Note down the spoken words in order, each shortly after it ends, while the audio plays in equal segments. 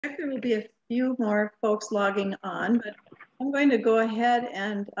There will be a few more folks logging on, but I'm going to go ahead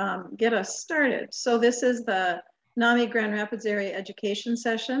and get us started. So this is the NAMI Grand Rapids Area Education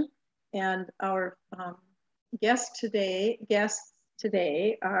Session, and our guests today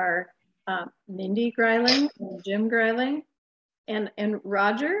are Mindy Greiling and Jim Greiling, and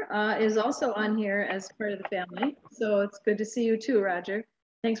Roger is also on here as part of the family. So it's good to see you too, Roger.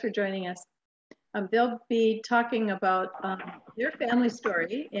 Thanks for joining us. They'll be talking about their family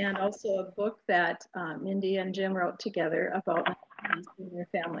story and also a book that Mindy and Jim wrote together about their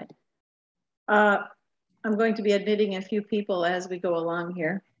family. I'm going to be admitting a few people as we go along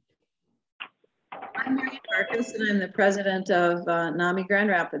here. I'm Mary Marcus, and I'm the president of NAMI Grand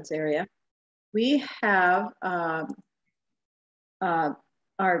Rapids area. We have our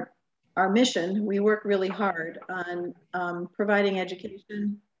mission. We work really hard on providing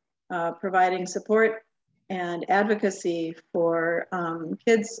education, providing support and advocacy for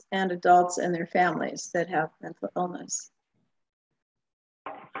kids and adults and their families that have mental illness.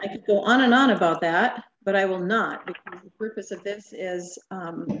 I could go on and on about that, but I will not, because the purpose of this is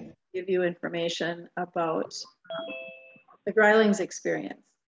give you information about the Greiling's experience.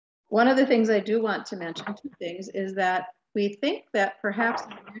 One of the things I do want to mention, two things, is that we think that perhaps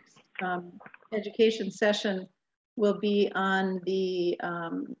the next education session will be on the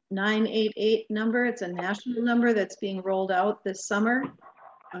 988 number. It's a national number that's being rolled out this summer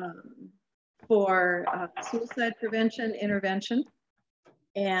for suicide prevention intervention.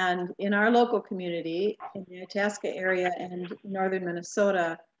 And in our local community, in the Itasca area and northern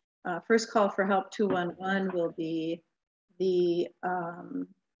Minnesota, First Call for Help 211 will be the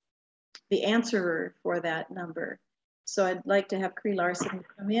answerer for that number. So I'd like to have Cree Larson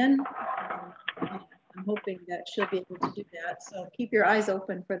come in. I'm hoping that she'll be able to do that. So keep your eyes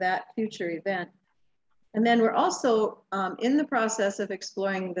open for that future event. And then we're also in the process of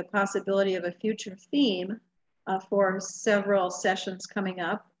exploring the possibility of a future theme for several sessions coming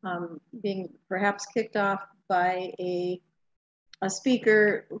up, being perhaps kicked off by a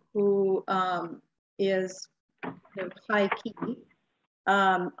speaker who is high key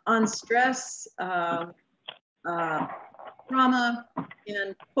on stress, trauma,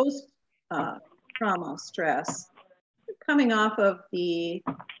 and post-trauma stress,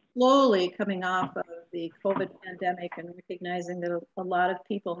 slowly coming off of the COVID pandemic, and recognizing that a lot of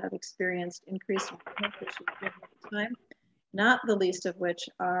people have experienced increased health issues during that time, not the least of which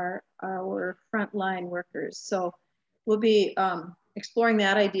are our frontline workers. So we'll be exploring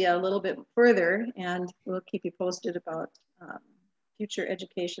that idea a little bit further, and we'll keep you posted about future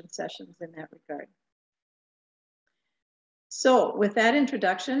education sessions in that regard. So with that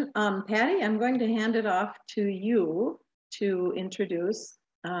introduction, Patty, I'm going to hand it off to you to introduce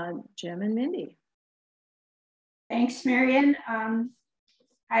Jim and Mindy. Thanks, Marion.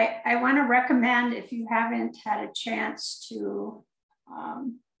 I want to recommend, if you haven't had a chance to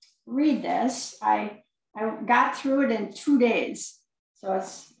read this, I got through it in 2 days. So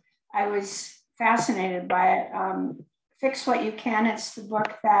I was fascinated by it. Fix What You Can. It's the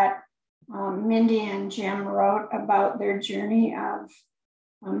book that Mindy and Jim wrote about their journey of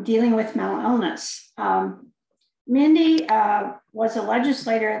dealing with mental illness. Mindy was a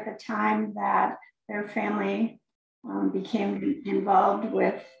legislator at the time that their family became involved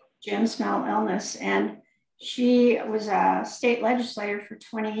with Jim's mental illness, and she was a state legislator for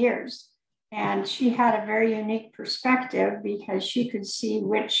 20 years. And she had a very unique perspective because she could see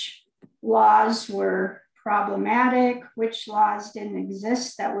which laws were problematic, which laws didn't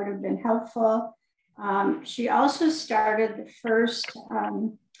exist that would have been helpful. She also started the first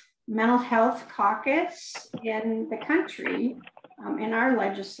mental health caucus in the country, in our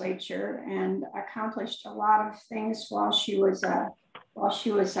legislature, and accomplished a lot of things while she was a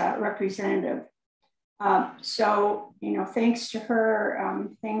representative. So, thanks to her,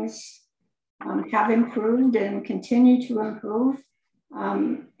 things have improved and continue to improve.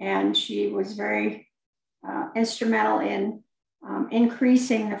 And she was very instrumental in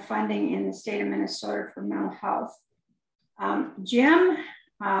increasing the funding in the state of Minnesota for mental health. Jim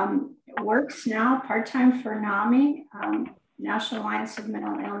works now part-time for NAMI, National Alliance of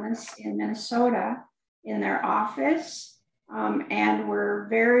Mental Illness in Minnesota, in their office. And we're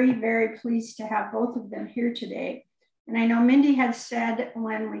very, very pleased to have both of them here today. And I know Mindy had said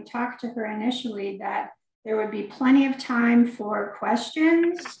when we talked to her initially that there would be plenty of time for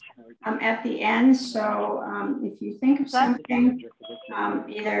questions at the end. So if you think of something,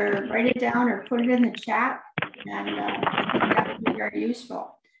 either write it down or put it in the chat, and I think that would be very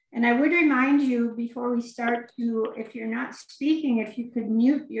useful. And I would remind you before we start to, if you're not speaking, if you could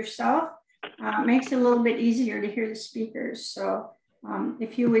mute yourself, makes it a little bit easier to hear the speakers. So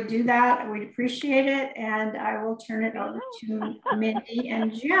If you would do that, we'd appreciate it. And I will turn it over to Mindy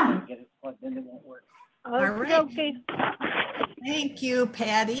and Jim. All right. Okay. Thank you,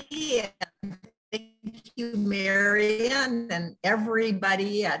 Patty. And thank you, Marion, and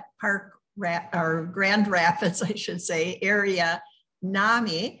everybody at Grand Rapids, I should say, area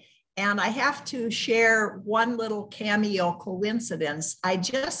NAMI. And I have to share one little cameo coincidence. I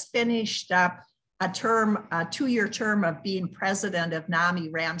just finished up a 2-year term of being president of NAMI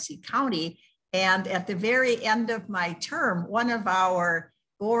Ramsey County. And at the very end of my term, one of our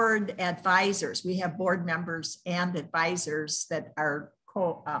board advisors, we have board members and advisors that are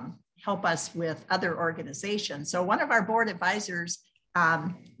help us with other organizations. So one of our board advisors,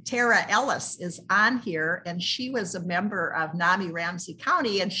 Tara Ellis, is on here, and she was a member of NAMI Ramsey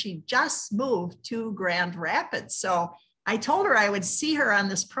County, and she just moved to Grand Rapids. So I told her I would see her on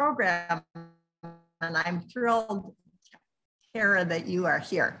this program, and I'm thrilled, Tara, that you are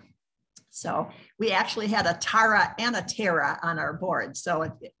here. So we actually had a Tara and a Tara on our board.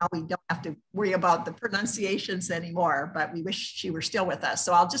 So we don't have to worry about the pronunciations anymore, but we wish she were still with us.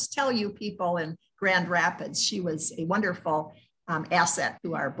 So I'll just tell you people in Grand Rapids, she was a wonderful asset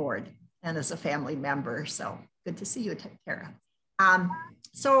to our board and as a family member. So good to see you, Tara.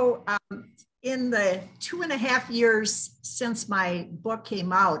 In the 2.5 years since my book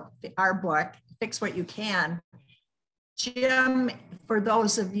came out, our book, Fix What You Can, Jim, for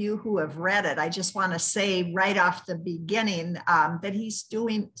those of you who have read it, I just want to say right off the beginning that he's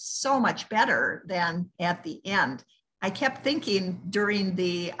doing so much better than at the end. I kept thinking during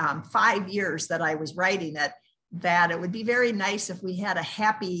the 5 years that I was writing it, that it would be very nice if we had a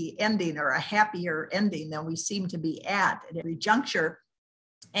happy ending or a happier ending than we seem to be at every juncture.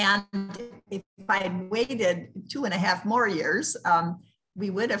 And if I'd waited 2.5 more years, we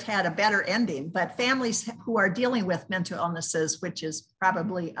would have had a better ending. But families who are dealing with mental illnesses, which is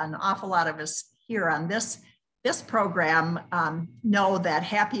probably an awful lot of us here on this program, know that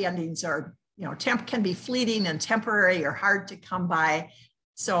happy endings are, can be fleeting and temporary or hard to come by.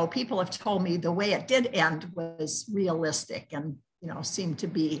 So people have told me the way it did end was realistic and, seemed to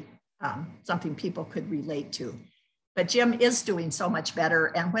be something people could relate to. But Jim is doing so much better.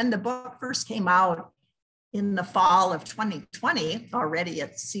 And when the book first came out in the fall of 2020, already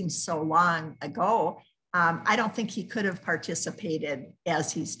it seems so long ago, I don't think he could have participated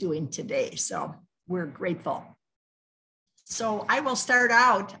as he's doing today. So we're grateful. So I will start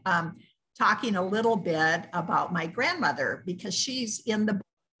out talking a little bit about my grandmother, because she's in the book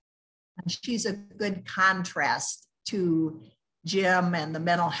and she's a good contrast to Jim and the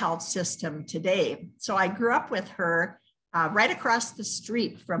mental health system today. So I grew up with her right across the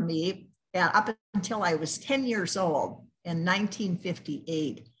street from me up until I was 10 years old in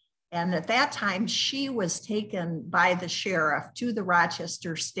 1958. And at that time, she was taken by the sheriff to the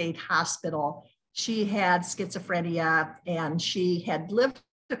Rochester State Hospital. She had schizophrenia, and she had lived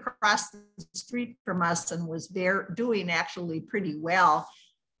across the street from us and was there doing actually pretty well.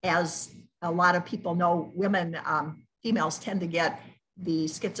 As a lot of people know, females tend to get the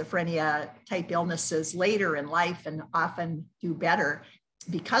schizophrenia type illnesses later in life and often do better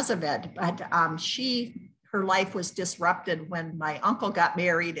because of it. But her life was disrupted when my uncle got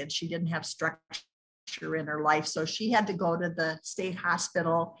married, and she didn't have structure in her life. So she had to go to the state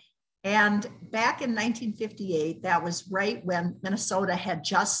hospital. And back in 1958, that was right when Minnesota had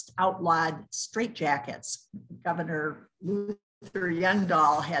just outlawed straitjackets. Governor Luther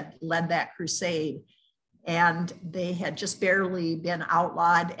Youngdahl had led that crusade, and they had just barely been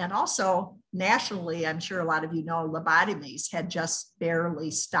outlawed. And also nationally, I'm sure a lot of you know, lobotomies had just barely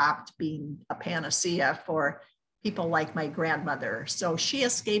stopped being a panacea for people like my grandmother. So she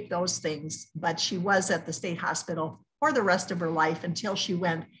escaped those things, but she was at the state hospital for the rest of her life until she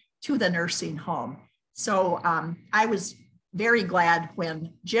went to the nursing home. So I was very glad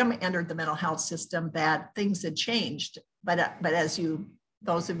when Jim entered the mental health system that things had changed. But as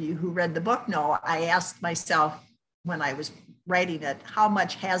those of you who read the book know, I asked myself when I was writing it, how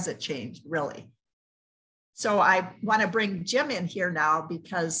much has it changed, really? So I want to bring Jim in here now,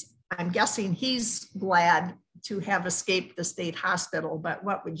 because I'm guessing he's glad to have escaped the state hospital. But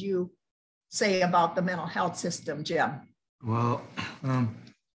what would you say about the mental health system, Jim? Well,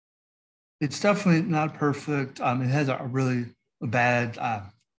 it's definitely not perfect. It has a really bad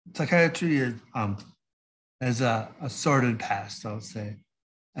psychiatry. Has a sordid past, I would say.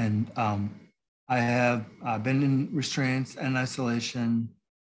 And I have been in restraints and isolation.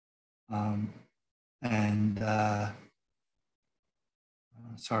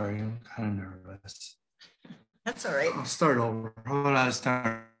 Sorry, I'm kind of nervous. That's all right. I'll start over. How about I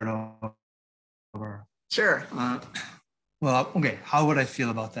start over? Sure. well, okay, how would I feel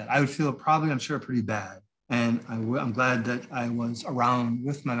about that? I would feel probably, I'm sure, pretty bad. And I'm glad that I was around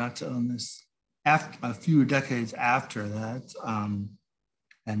with my mental illness after a few decades after that.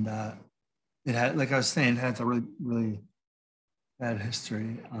 And it had, like I was saying, it had a really, really bad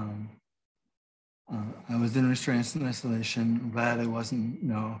history. I was in restraints and isolation. I'm glad I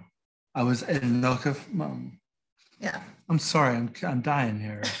wasn't, I was in Anoka. Yeah. I'm sorry, I'm dying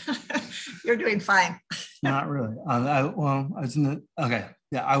here. You're doing fine. Not really. I was in the, okay.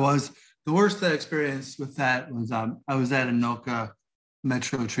 Yeah, I was, the worst that I experienced with that was I was at Anoka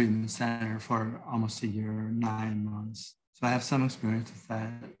Metro Treatment Center for almost a year, 9 months. So I have some experience with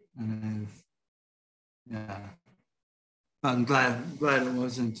that. And yeah. But I'm glad it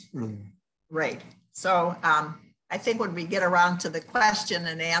wasn't earlier. Right. So I think when we get around to the question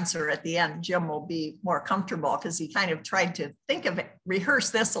and answer at the end, Jim will be more comfortable because he kind of tried to think of it, rehearse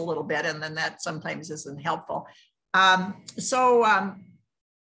this a little bit, and then that sometimes isn't helpful.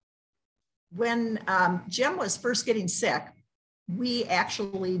 When Jim was first getting sick, we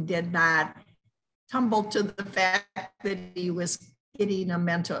actually did not tumble to the fact that he was getting a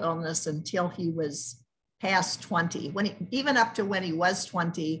mental illness until he was past 20. Even up to when he was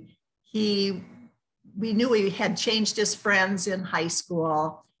 20, we knew he had changed his friends in high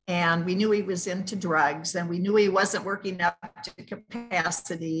school, and we knew he was into drugs, and we knew he wasn't working up to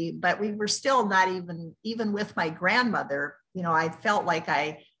capacity, but we were still not even with my grandmother. I felt like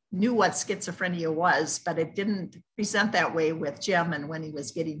I knew what schizophrenia was, but it didn't present that way with Jim and when he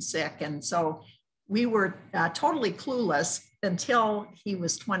was getting sick. And so we were totally clueless until he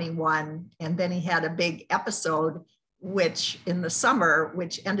was 21. And then he had a big episode, which in the summer,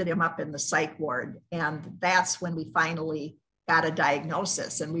 which ended him up in the psych ward. And that's when we finally got a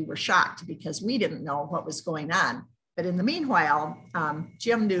diagnosis. And we were shocked because we didn't know what was going on. But in the meanwhile,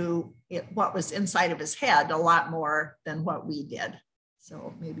 Jim knew what was inside of his head a lot more than what we did.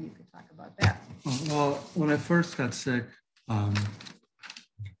 So maybe you could talk about that. Well, when I first got sick, first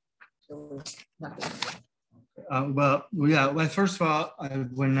of all,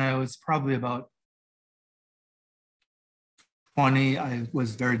 when I was probably about 20, I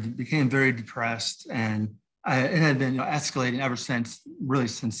became very depressed, and it had been escalating ever since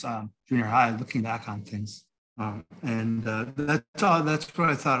junior high, looking back on things. That's what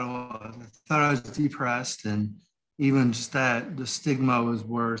I thought it was. I thought I was depressed, and even just that the stigma was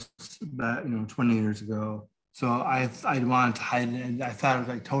worse back, 20 years ago. So I wanted to hide it. And I thought it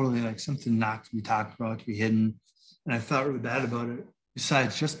was totally something not to be talked about, to be hidden. And I felt really bad about it.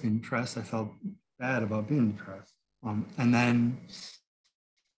 Besides just being depressed, I felt bad about being depressed. And then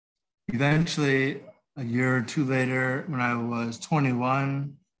eventually, a year or two later, when I was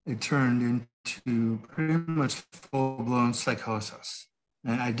 21, it turned into pretty much full-blown psychosis.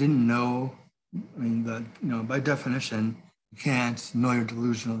 And I didn't know. By definition, you can't know you're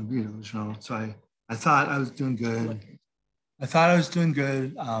delusional and be delusional. So I thought I was doing good.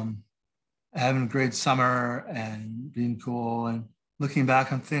 Having a great summer and being cool. And looking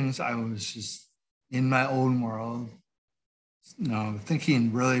back on things, I was just in my own world,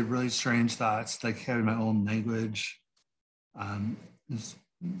 thinking really, really strange thoughts, like having my own language. As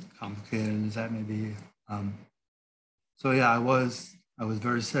complicated as that may be. So yeah, I was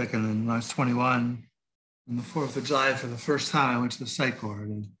very sick. And then when I was 21, on the 4th of July, for the first time, I went to the psych ward.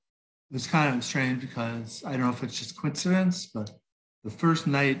 And it was kind of strange because I don't know if it's just coincidence, but the first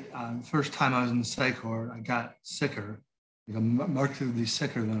time I was in the psych ward, I got sicker, markedly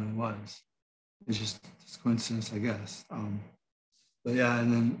sicker than I was. It's just coincidence, I guess. But yeah,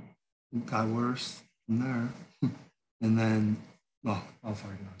 and then it got worse from there. And then, I'll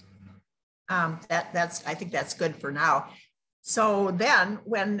find out. I think that's good for now. So then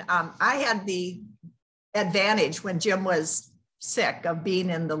when I had the advantage when Jim was sick of being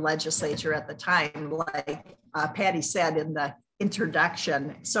in the legislature at the time, like Patty said in the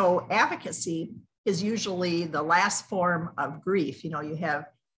introduction. So advocacy is usually the last form of grief. You have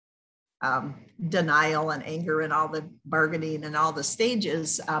denial and anger and all the bargaining and all the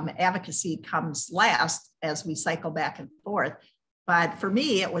stages. Advocacy comes last as we cycle back and forth. But for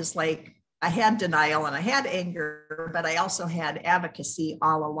me, it was like I had denial and I had anger, but I also had advocacy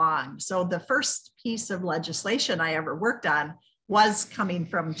all along. So the first piece of legislation I ever worked on was coming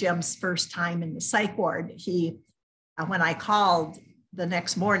from Jim's first time in the psych ward. When I called the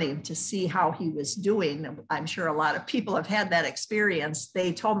next morning to see how he was doing, I'm sure a lot of people have had that experience.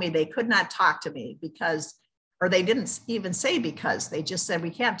 They told me they could not talk to me or they didn't even say because, they just said, we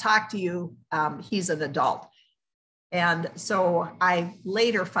can't talk to you. He's an adult. And so I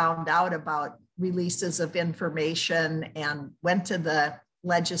later found out about releases of information and went to the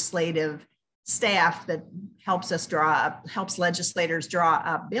legislative staff that helps legislators draw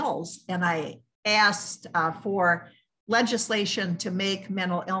up bills. And I asked for legislation to make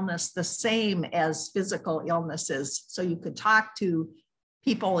mental illness the same as physical illnesses. So you could talk to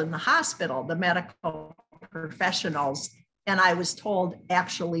people in the hospital, the medical professionals. And I was told,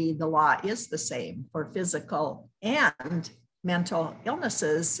 actually, the law is the same for physical and mental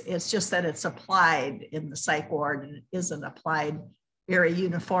illnesses. It's just that it's applied in the psych ward and it isn't applied very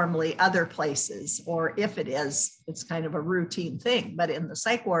uniformly other places. Or if it is, it's kind of a routine thing. But in the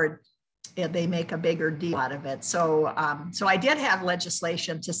psych ward, they make a bigger deal out of it. So, so I did have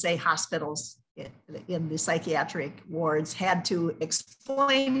legislation to say hospitals in the psychiatric wards had to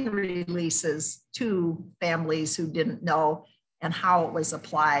explain releases to families who didn't know and how it was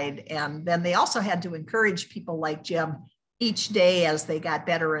applied. And then they also had to encourage people like Jim each day as they got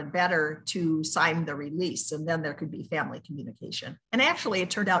better and better to sign the release. And then there could be family communication. And actually, it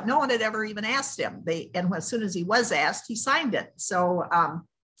turned out no one had ever even asked him. And as soon as he was asked, he signed it. So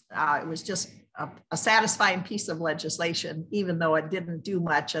it was just a satisfying piece of legislation, even though it didn't do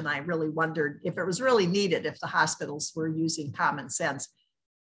much. And I really wondered if it was really needed, if the hospitals were using common sense.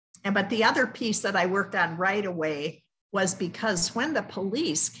 But the other piece that I worked on right away was because when the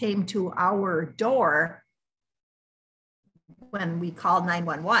police came to our door, when we called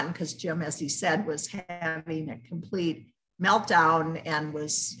 911, because Jim, as he said, was having a complete meltdown and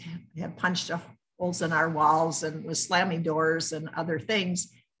had punched holes in our walls and was slamming doors and other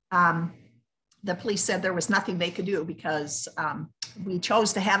things. The police said there was nothing they could do because we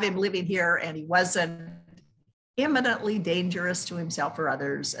chose to have him living here and he wasn't imminently dangerous to himself or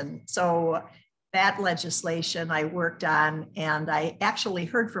others. And so that legislation I worked on, and I actually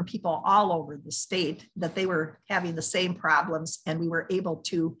heard from people all over the state that they were having the same problems, and we were able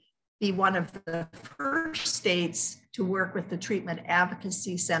to be one of the first states to work with the Treatment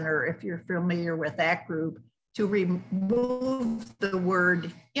Advocacy Center, if you're familiar with that group, to remove the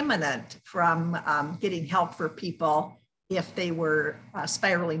word imminent from getting help for people if they were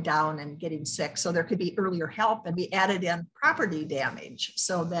spiraling down and getting sick. So there could be earlier help, and we added in property damage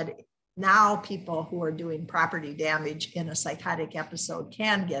so that now people who are doing property damage in a psychotic episode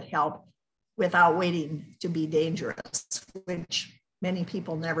can get help without waiting to be dangerous, which many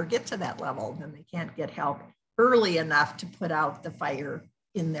people never get to that level, and they can't get help early enough to put out the fire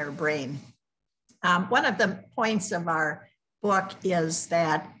in their brain. One of the points of our book is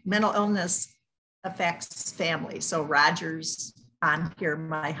that mental illness affects families. So Roger's on here,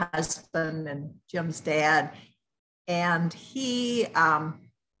 my husband and Jim's dad, and he's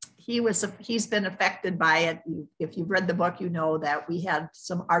been affected by it. If you've read the book, you know that we had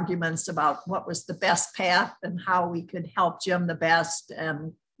some arguments about what was the best path and how we could help Jim the best.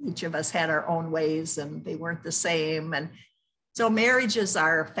 And each of us had our own ways and they weren't the same. And so marriages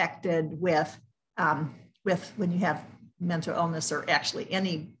are affected with when you have mental illness or actually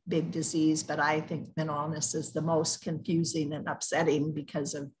any big disease, but I think mental illness is the most confusing and upsetting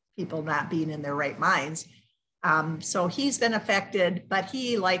because of people not being in their right minds. So he's been affected, but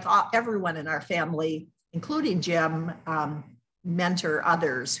he, like everyone in our family, including Jim, mentor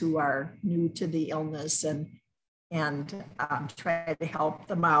others who are new to the illness and try to help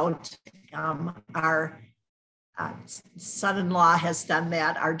them out. Our son-in-law has done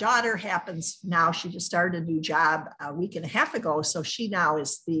that. Our daughter happens now, she just started a new job a week and a half ago. So she now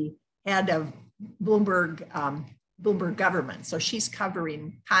is the head of Bloomberg government. So she's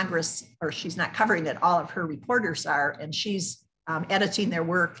covering Congress, or she's not covering it, all of her reporters are, and she's editing their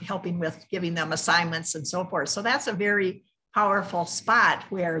work, helping with giving them assignments and so forth. So that's a very powerful spot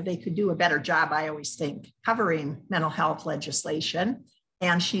where they could do a better job, I always think, covering mental health legislation.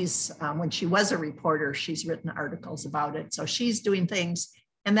 And she's, when she was a reporter, she's written articles about it. So she's doing things.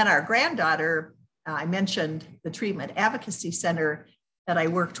 And then our granddaughter, I mentioned the Treatment Advocacy Center that I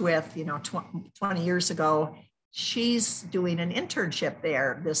worked with, 20 years ago. She's doing an internship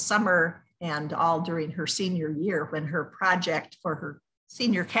there this summer and all during her senior year, when her project for her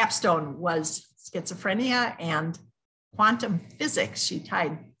senior capstone was schizophrenia and quantum physics. She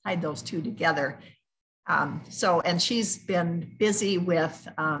tied those two together. And she's been busy with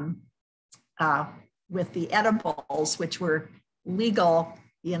the edibles, which were legal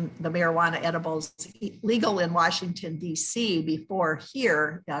in the marijuana edibles, legal in Washington, D.C. before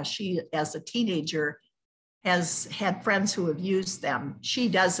here. She, as a teenager, has had friends who have used them. She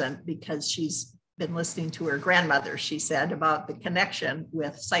doesn't, because she's been listening to her grandmother, she said, about the connection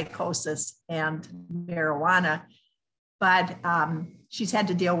with psychosis and marijuana. But she's had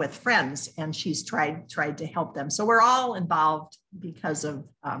to deal with friends, and she's tried to help them. So we're all involved because of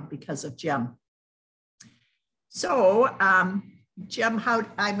Jim. So Jim,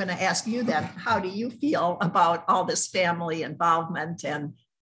 I'm going to ask you then, how do you feel about all this family involvement, and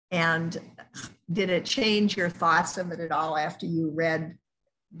did it change your thoughts of it at all after you read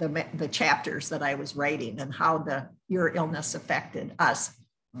the chapters that I was writing and how your illness affected us?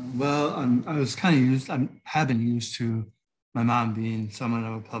 Well, I was kind of have been used to my mom being somewhat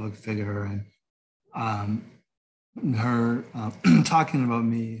of a public figure, and her talking about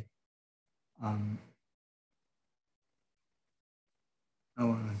me. I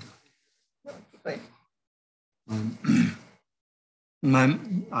want to.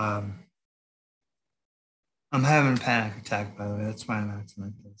 I'm having a panic attack, by the way. That's why I'm acting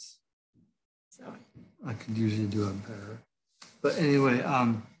like this. So I could usually do it better. But anyway,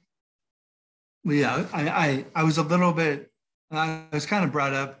 yeah, I was a little bit, I was kind of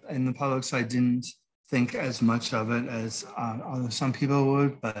brought up in the public, so I didn't think as much of it as some people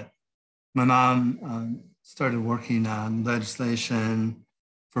would. But my mom started working on legislation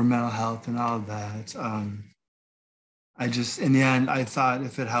for mental health and all of that. I just, in the end, I thought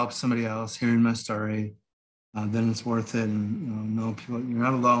if it helps somebody else hearing my story, then it's worth it. And know people, you're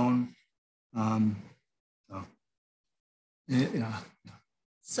not alone. So yeah.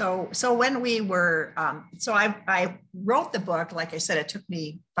 So when we were, so I wrote the book. Like I said, it took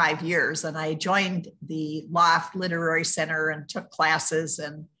me 5 years, and I joined the Loft Literary Center and took classes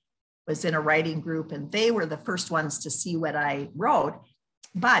and was in a writing group, and they were the first ones to see what I wrote.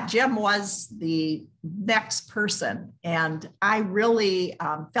 But Jim was the next person, and I really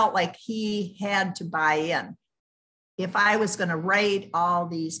felt like he had to buy in. If I was going to write all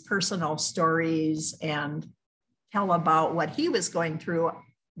these personal stories and tell about what he was going through,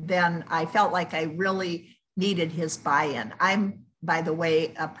 then I felt like I really needed his buy-in. I'm, by the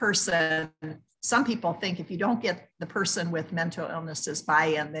way, a person, some people think if you don't get the person with mental illnesses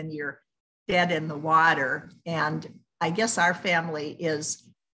buy-in, then you're dead in the water. And I guess our family is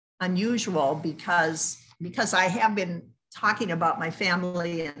unusual because I have been talking about my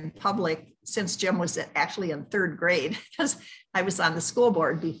family in public since Jim was actually in 3rd grade, because I was on the school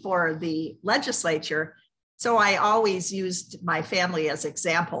board before the legislature. So I always used my family as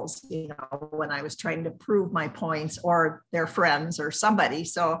examples, when I was trying to prove my points, or their friends or somebody.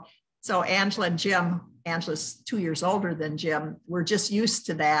 So Angela and Jim, Angela's 2 years older than Jim, we're just used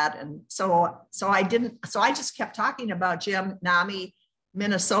to that. And so I just kept talking about Jim. NAMI,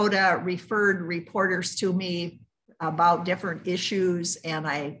 Minnesota referred reporters to me about different issues, and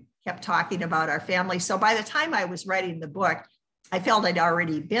I kept talking about our family. So by the time I was writing the book, I felt I'd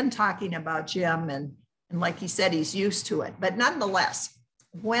already been talking about Jim, and like he said, he's used to it. But nonetheless,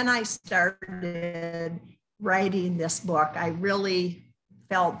 when I started writing this book, I really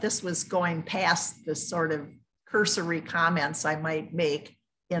felt this was going past the sort of cursory comments I might make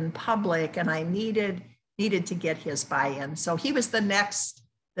in public, and I needed to get his buy-in. So he was the next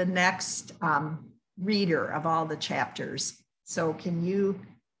reader of all the chapters. So can you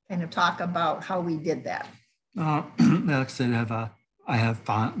kind of talk about how we did that? Like I said, I have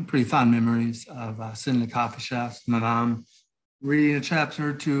pretty fond memories of sitting in a coffee shop with my mom, reading a chapter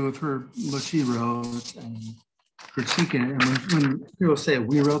or two of what she wrote and critiquing it. And when people say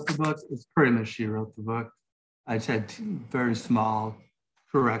we wrote the book, it's pretty much she wrote the book. I just had very small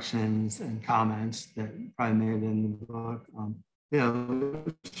corrections and comments that probably made it in the book. We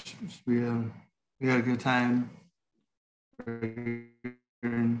had a good time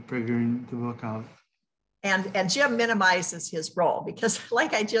figuring the book out. And Jim minimizes his role because,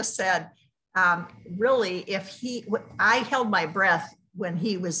 like I just said, really, I held my breath when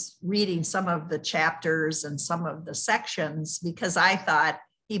he was reading some of the chapters and some of the sections, because I thought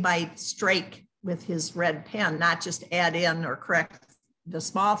he might strike with his red pen, not just add in or correct the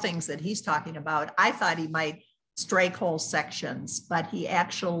small things that he's talking about. I thought he might strike whole sections, but he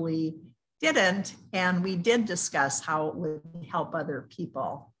actually didn't. And we did discuss how it would help other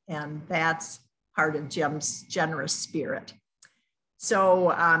people. And that's part of Jim's generous spirit.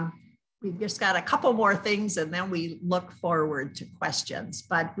 So we've just got a couple more things, and then we look forward to questions.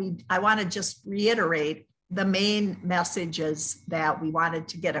 But I want to just reiterate the main messages that we wanted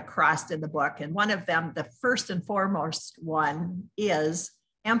to get across in the book. And one of them, the first and foremost one, is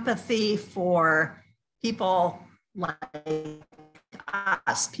empathy for people like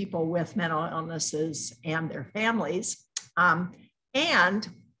us, people with mental illnesses and their families. And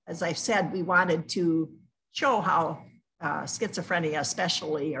as I said, we wanted to show how schizophrenia,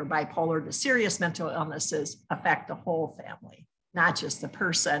 especially, or bipolar to serious mental illnesses, affect the whole family, not just the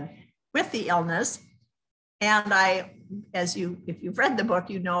person with the illness. And if you've read the book,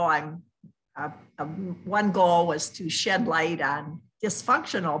 one goal was to shed light on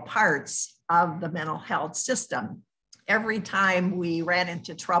dysfunctional parts of the mental health system. every time we ran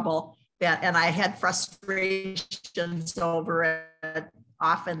into trouble, and I had frustrations over it,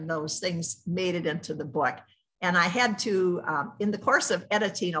 often those things made it into the book. And I had to, in the course of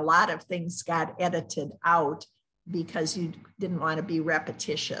editing, a lot of things got edited out because you didn't want to be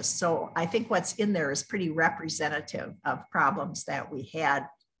repetitious. So I think what's in there is pretty representative of problems that we had.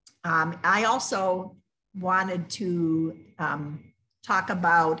 I also wanted to talk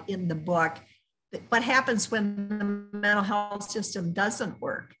about in the book what happens when the mental health system doesn't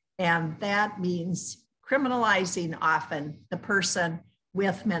work. And that means criminalizing often the person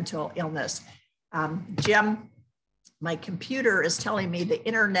with mental illness. Jim, my computer is telling me the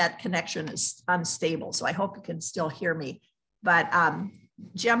internet connection is unstable, so I hope you can still hear me. But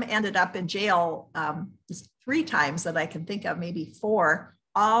Jim ended up in jail 3 times that I can think of, maybe 4,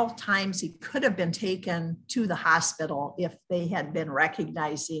 all times he could have been taken to the hospital if they had been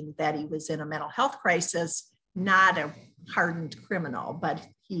recognizing that he was in a mental health crisis, not a hardened criminal. But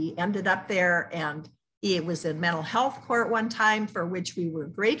he ended up there, and he was in mental health court one time, for which we were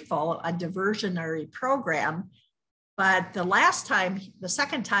grateful, a diversionary program. But the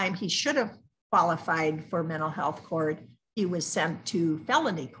second time he should have qualified for mental health court, he was sent to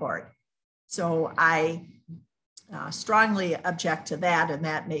felony court. So I strongly object to that, and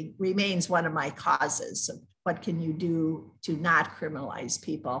that remains one of my causes. So what can you do to not criminalize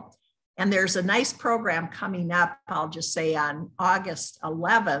people? And there's a nice program coming up, I'll just say, on August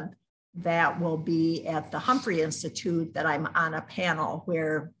 11th, that will be at the Humphrey Institute, that I'm on a panel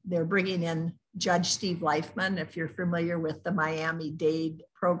where they're bringing in Judge Steve Leifman, if you're familiar with the Miami-Dade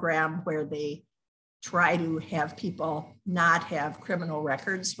program, where they try to have people not have criminal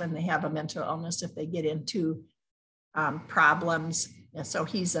records when they have a mental illness if they get into problems. And so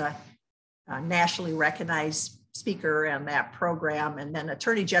he's a nationally recognized speaker in that program. And then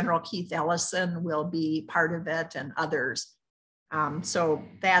Attorney General Keith Ellison will be part of it, and others. So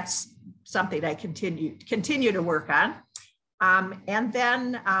that's something I continue to work on. And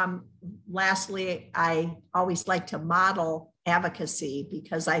then lastly, I always like to model advocacy,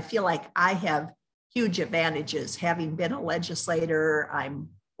 because I feel like I have huge advantages. Having been a legislator, I'm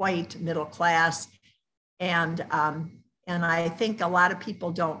white, middle class, and I think a lot of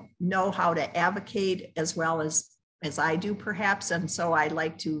people don't know how to advocate as well as I do, perhaps. And so I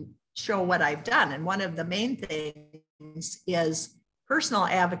like to show what I've done. And one of the main things is personal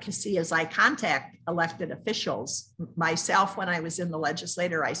advocacy. As I contact elected officials myself, when I was in the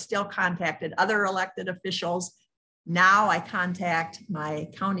legislature, I still contacted other elected officials. Now I contact my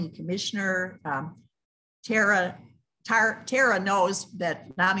county commissioner. Tara knows that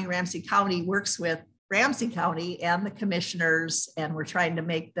Ramsey County works with Ramsey County and the commissioners, and we're trying to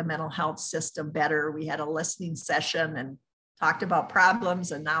make the mental health system better. We had a listening session and talked about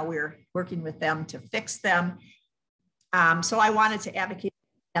problems, and now we're working with them to fix them. So I wanted to advocate,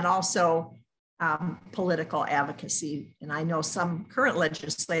 and also political advocacy. And I know some current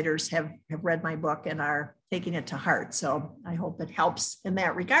legislators have read my book and are taking it to heart. So I hope it helps in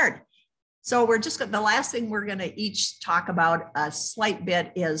that regard. So the last thing we're going to each talk about a slight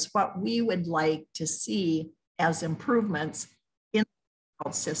bit is what we would like to see as improvements in the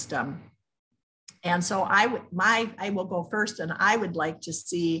health system. And so I will go first, and I would like to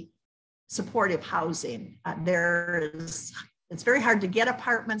see supportive housing. It's very hard to get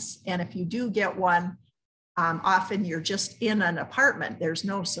apartments, and if you do get one, often you're just in an apartment. There's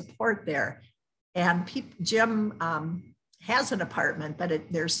no support there. And Jim has an apartment, but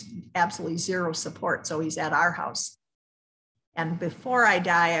there's absolutely zero support. So he's at our house. And before I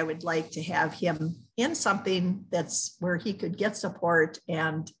die, I would like to have him in something that's where he could get support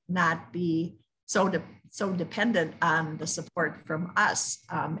and not be so dependent on the support from us.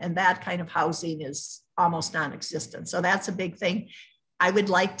 And that kind of housing is almost non-existent. So that's a big thing. I would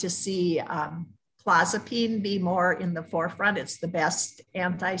like to see clozapine be more in the forefront. It's the best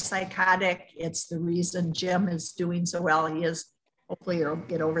antipsychotic. It's the reason Jim is doing so well. He is. Hopefully he'll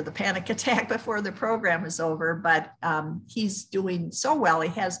get over the panic attack before the program is over, but he's doing so well. He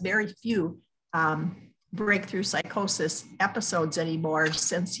has very few breakthrough psychosis episodes anymore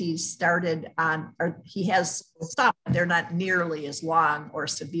since he started on, or he has some, they're not nearly as long or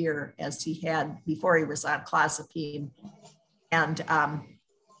severe as he had before he was on clozapine. And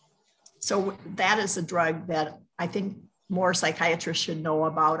so that is a drug that I think more psychiatrists should know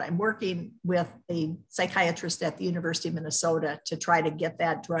about. I'm working with a psychiatrist at the University of Minnesota to try to get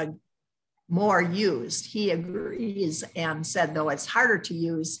that drug more used. He agrees and said, though, it's harder to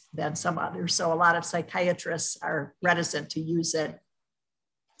use than some others. So a lot of psychiatrists are reticent to use it.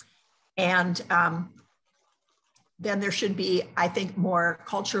 And then there should be, I think, more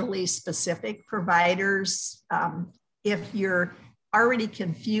culturally specific providers. if you're already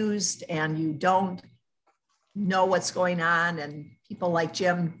confused and you don't know what's going on, and people like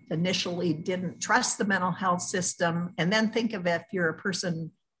Jim initially didn't trust the mental health system, and then think of if you're a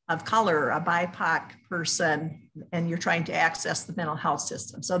person of color, a BIPOC person, and you're trying to access the mental health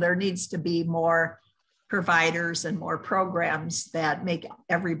system. So there needs to be more providers and more programs that make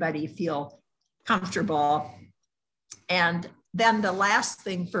everybody feel comfortable. And then the last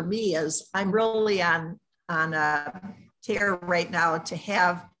thing for me is I'm really on a tear right now to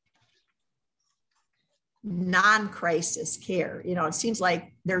have non-crisis care. You know, it seems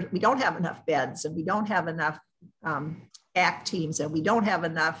like we don't have enough beds, and we don't have enough ACT teams, and we don't have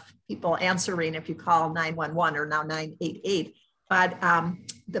enough people answering if you call 911 or now 988. But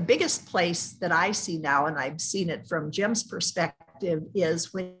the biggest place that I see now, and I've seen it from Jim's perspective,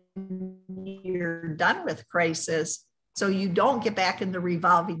 is when you're done with crisis, so you don't get back in the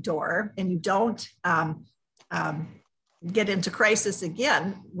revolving door and you don't get into crisis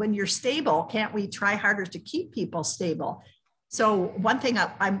again. When you're stable, can't we try harder to keep people stable? So one thing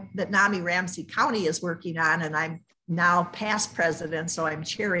that NAMI Ramsey County is working on, and I'm now past president, so I'm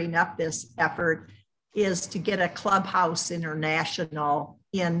cheering up this effort, is to get a Clubhouse International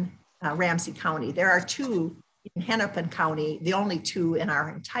in Ramsey County. There are 2 in Hennepin County, the only 2 in our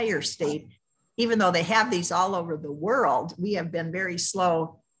entire state. Even though they have these all over the world, we have been very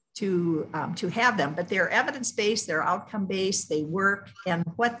slow to have them, but they're evidence-based, they're outcome-based, they work, and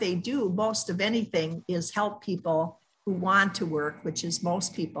what they do most of anything is help people who want to work, which is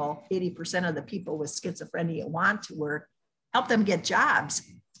most people. 80% of the people with schizophrenia want to work, help them get jobs.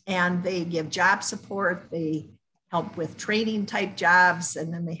 And they give job support, they help with training type jobs,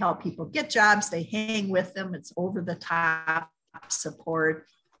 and then they help people get jobs, they hang with them, it's over the top support.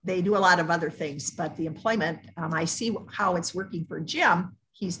 They do a lot of other things, but the employment, I see how it's working for Jim.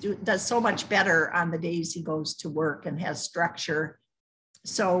 He does so much better on the days he goes to work and has structure.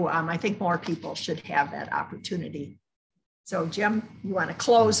 So I think more people should have that opportunity. So Jim, you want to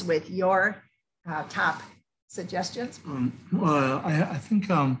close with your top suggestions? Well, I think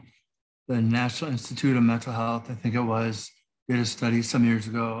the National Institute of Mental Health, I think it was, did a study some years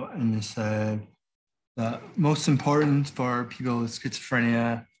ago, and they said the most important for people with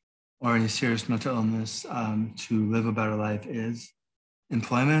schizophrenia or any serious mental illness to live a better life is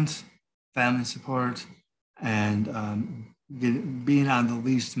employment, family support, and being on the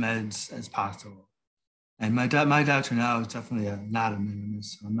least meds as possible. And my doctor now is definitely not a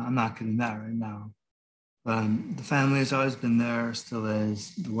minimalist, so I'm not getting that right now. But the family has always been there, still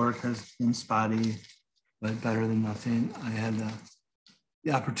is. The work has been spotty, but better than nothing. I had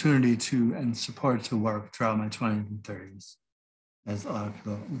the opportunity and support to work throughout my 20s and 30s, as a lot of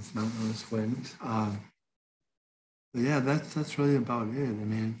people with mental illness wouldn't. But yeah, that's really about it. I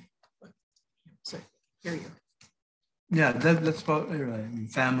mean, so here you go. Yeah, that's about it, right? I mean,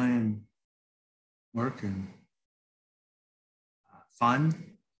 family and work and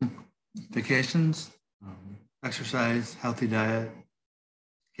fun, vacations, exercise, healthy diet,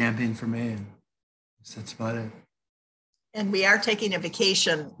 camping for me, and that's about it. And we are taking a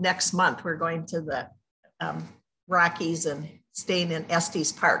vacation next month. We're going to the Rockies and staying in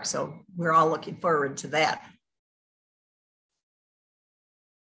Estes Park, so we're all looking forward to that.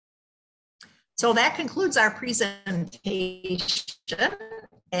 So that concludes our presentation,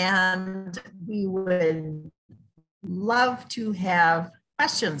 and we would love to have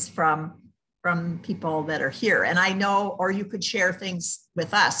questions from people that are here. And I know, or you could share things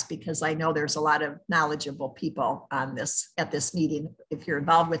with us, because I know there's a lot of knowledgeable people on this at this meeting. If you're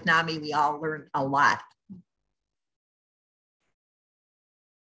involved with NAMI, we all learn a lot.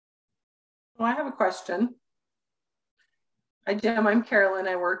 Well, I have a question. Hi, Jim. I'm Carolyn.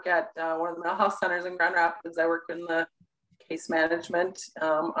 I work at one of the mental health centers in Grand Rapids. I work in the case management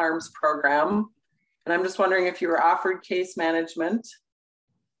ARMS program. And I'm just wondering if you were offered case management,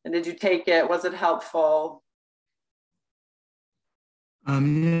 and did you take it? Was it helpful?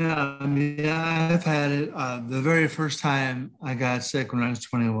 Yeah, I've had it. The very first time I got sick when I was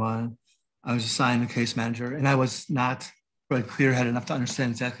 21, I was assigned a case manager, and I was not really clear-headed enough to understand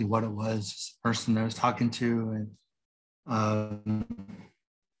exactly what it was, the person I was talking to, and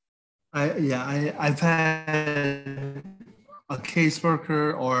I've had a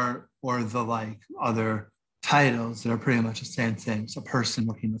caseworker or the like other titles that are pretty much the same thing. So a person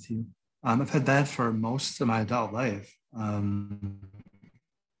working with you. I've had that for most of my adult life. I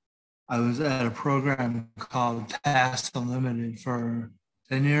was at a program called Pass Unlimited for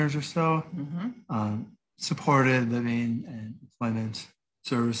 10 years or so. Mm-hmm. Supported living and employment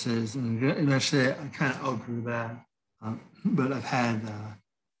services, and eventually I kind of outgrew that. But I've had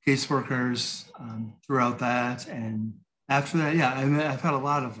caseworkers throughout that. And after that, yeah, I mean, I've had a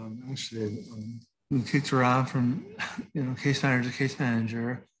lot of them actually. We kicked around from, case manager to case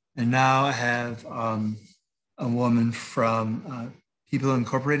manager. And now I have a woman from People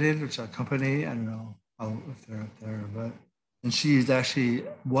Incorporated, which is a company. I don't know if they're up there, but and she's actually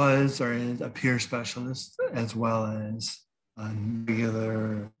was or is a peer specialist as well as a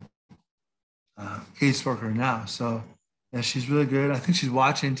regular caseworker now. So yeah, she's really good. I think she's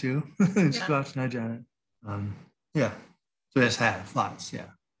watching too. She's watching. Hi, Janet. Yeah. So yes, have lots. Yeah.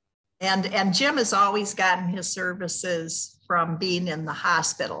 And Jim has always gotten his services from being in the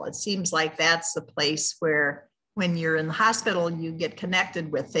hospital. It seems like that's the place where when you're in the hospital, you get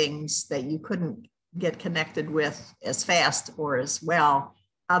connected with things that you couldn't get connected with as fast or as well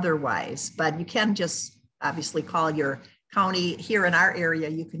otherwise. But you can just obviously call your county. Here in our area,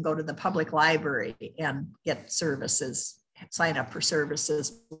 you can go to the public library and get services, sign up for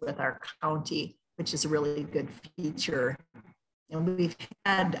services with our county, which is a really good feature. And we've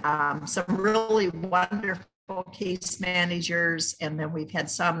had some really wonderful case managers, and then we've had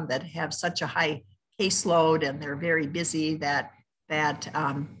some that have such a high caseload and they're very busy that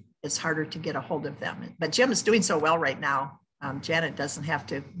it's harder to get a hold of them. But Jim is doing so well right now. Janet doesn't have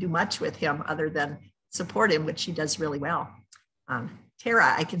to do much with him other than support him, which she does really well.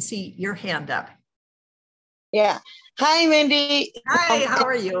 Tara, I can see your hand up. Yeah. Hi, Mindy. Hi, how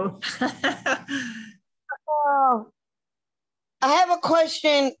are you? I have a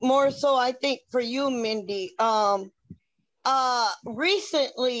question more so I think for you, Mindy.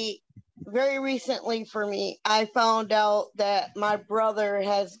 Very recently for me, I found out that my brother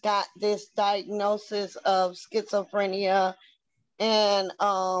has got this diagnosis of schizophrenia and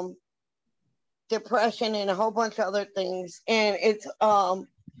depression and a whole bunch of other things. And it's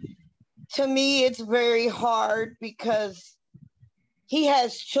to me, it's very hard because he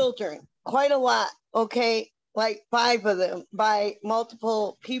has children, quite a lot, okay? Like 5 of them by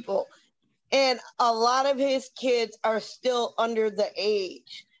multiple people. And a lot of his kids are still under the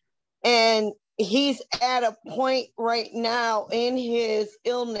age. And he's at a point right now in his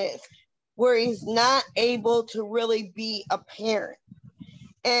illness where he's not able to really be a parent.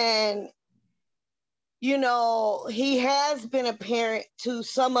 And, he has been a parent to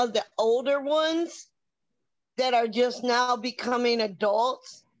some of the older ones that are just now becoming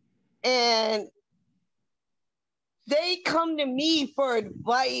adults. And they come to me for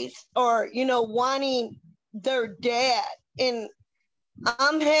advice or, wanting their dad. And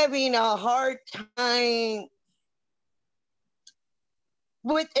I'm having a hard time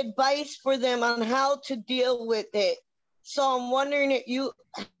with advice for them on how to deal with it. So I'm wondering if you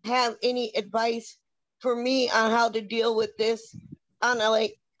have any advice for me on how to deal with this on a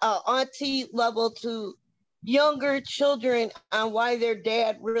auntie level to younger children on why their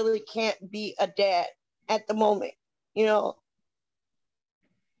dad really can't be a dad at the moment,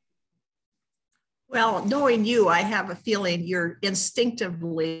 Well, knowing you, I have a feeling you're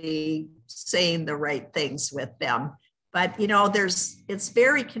instinctively saying the right things with them. But it's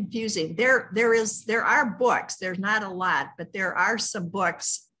very confusing. There are books. There's not a lot, but there are some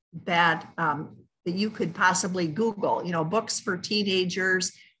books that you could possibly Google. Books for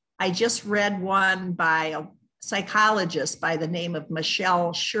teenagers. I just read one by a psychologist by the name of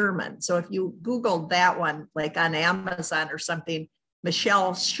Michelle Sherman. So if you Googled that one, like on Amazon or something,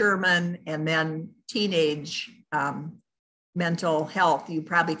 Michelle Sherman and then teenage mental health, you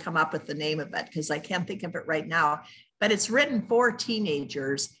probably come up with the name of it because I can't think of it right now. But it's written for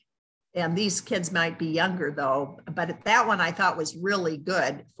teenagers, and these kids might be younger though. But that one I thought was really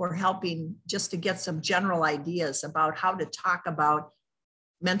good for helping just to get some general ideas about how to talk about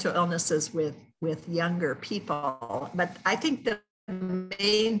mental illnesses with younger people. But I think the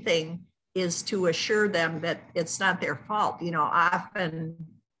main thing is to assure them that it's not their fault. Often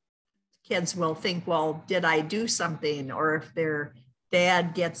kids will think, well, did I do something? Or if their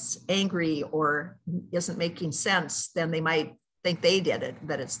dad gets angry or isn't making sense, then they might think they did it,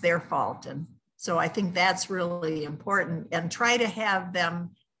 that it's their fault. And so I think that's really important, and try to have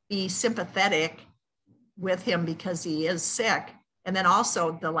them be sympathetic with him because he is sick. And then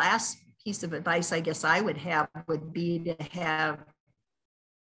also the last piece of advice I guess I would have would be to have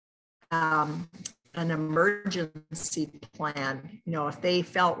an emergency plan. If they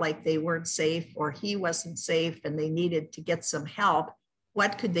felt like they weren't safe or he wasn't safe and they needed to get some help,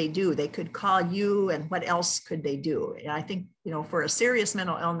 what could they do? They could call you, and what else could they do? And I think, for a serious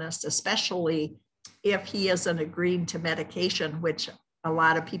mental illness, especially if he isn't agreeing to medication, which a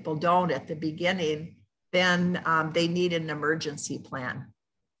lot of people don't at the beginning, then they need an emergency plan.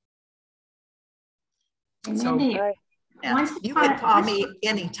 Mindy, Yeah, you can call me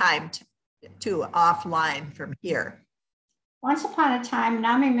anytime to offline from here. Once upon a time,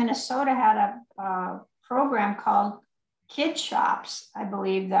 NAMI Minnesota had a program called Kid Shops, I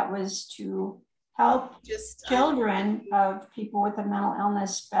believe, that was to help children of people with a mental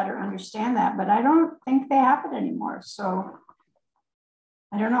illness better understand that, but I don't think they have it anymore. So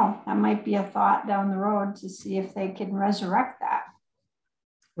I don't know, that might be a thought down the road to see if they can resurrect that.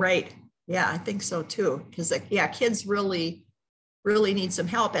 Right, yeah, I think so too. Because yeah, kids really need some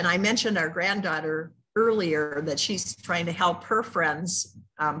help. And I mentioned our granddaughter earlier that she's trying to help her friends,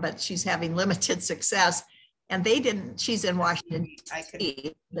 but she's having limited success. And she's in Washington,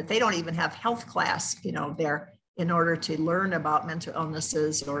 D.C., but they don't even have health class, there in order to learn about mental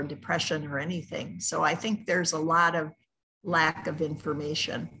illnesses or depression or anything. So I think there's a lot of lack of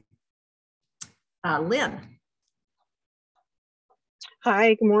information. Lynn.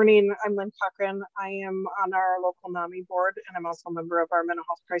 Hi, good morning. I'm Lynn Cochran. I am on our local NAMI board, and I'm also a member of our mental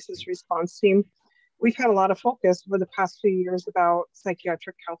health crisis response team. We've had a lot of focus over the past few years about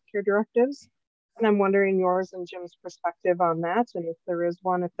psychiatric healthcare directives. And I'm wondering yours and Jim's perspective on that. And if there is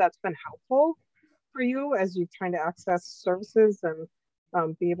one, if that's been helpful for you as you're trying to access services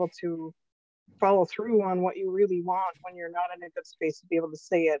and be able to follow through on what you really want when you're not in a good space to be able to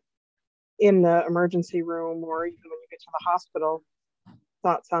say it in the emergency room or even when you get to the hospital.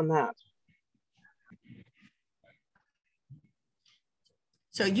 Thoughts on that?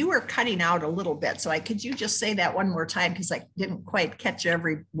 So you were cutting out a little bit. So could you just say that one more time? Because I didn't quite catch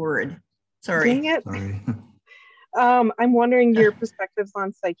every word. Sorry. Dang it. Sorry. I'm wondering your perspectives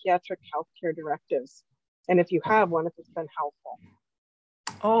on psychiatric healthcare directives, and if you have one, if it's been helpful.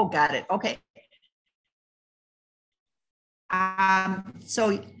 Oh, got it. Okay.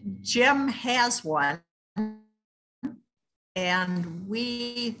 So Jim has one, and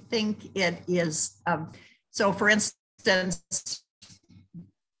we think it is, so for instance,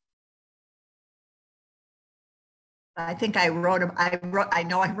 I think I wrote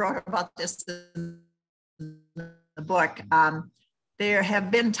about this in the book. There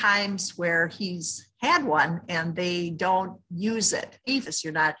have been times where he's had one and they don't use it. Even if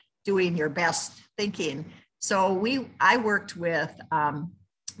you're not doing your best thinking. So I worked with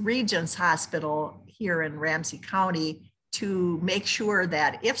Regents Hospital here in Ramsey County to make sure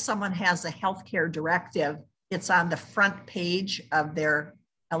that if someone has a healthcare directive, it's on the front page of their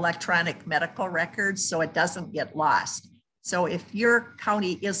electronic medical records so it doesn't get lost. So if your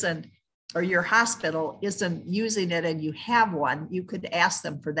county isn't, or your hospital isn't using it and you have one, you could ask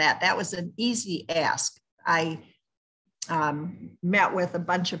them for that. That was an easy ask. I met with a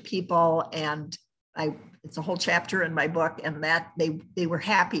bunch of people, and it's a whole chapter in my book, and that they were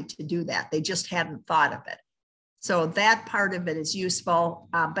happy to do that. They just hadn't thought of it. So that part of it is useful,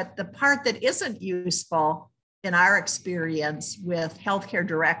 but the part that isn't useful in our experience with healthcare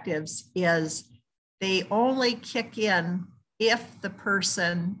directives is they only kick in if the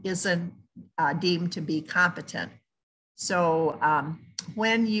person isn't deemed to be competent. So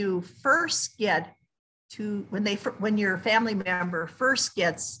when you first get to, when your family member first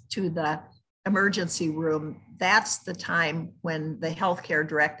gets to the emergency room, that's the time when the healthcare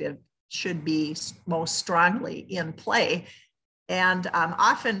directive should be most strongly in play. And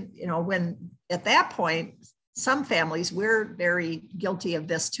often, when at that point, some families, we're very guilty of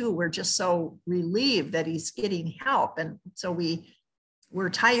this too. We're just so relieved that he's getting help. And so we're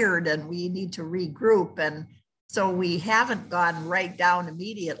tired and we need to regroup. And so we haven't gone right down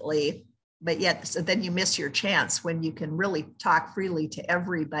immediately, but yet, so then you miss your chance when you can really talk freely to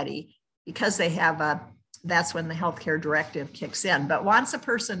everybody, because they have that's when the healthcare directive kicks in. But once a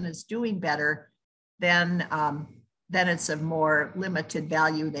person is doing better, then it's a more limited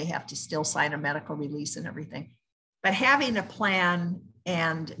value. They have to still sign a medical release and everything. But having a plan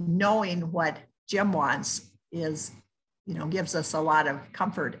and knowing what Jim wants is, gives us a lot of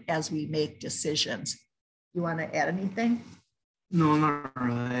comfort as we make decisions. You want to add anything? No, not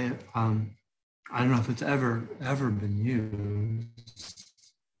really. I don't know if it's ever been used.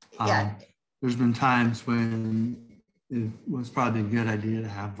 Yeah. There's been times when it was probably a good idea to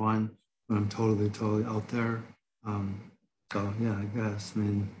have one, but I'm totally out there. So yeah, I guess.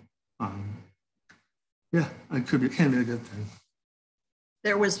 Yeah, it can be a good thing.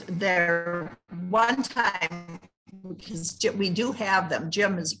 There one time, because we do have them.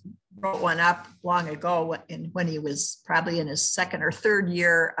 Jim wrote one up long ago, when he was probably in his second or third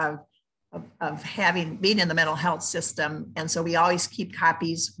year of being in the mental health system. And so we always keep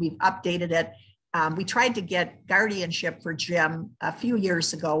copies. We've updated it. We tried to get guardianship for Jim a few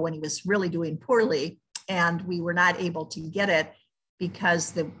years ago when he was really doing poorly, and we were not able to get it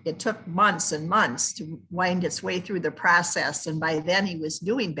because it took months and months to wind its way through the process. And by then he was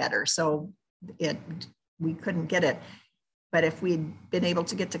doing better. So we couldn't get it. But if we'd been able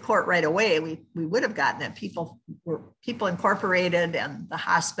to get to court right away, we would have gotten it. People Incorporated and the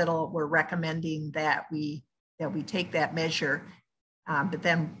hospital were recommending that we take that measure. But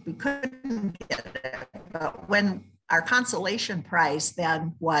then we couldn't get it. But when our consolation prize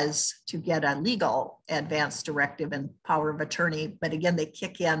then was to get a legal advance directive and power of attorney. But again, they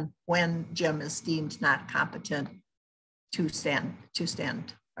kick in when Jim is deemed not competent to stand,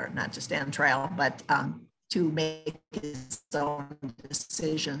 or not to stand trial, but to make his own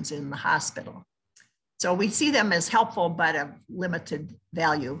decisions in the hospital. So we see them as helpful, but of limited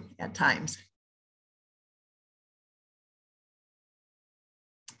value at times.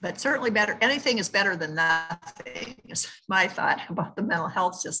 But certainly better, anything is better than nothing, is my thought about the mental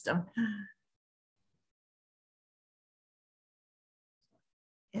health system.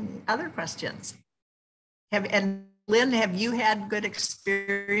 Any other questions? And Lynn, have you had good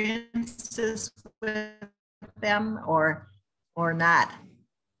experiences with them or not?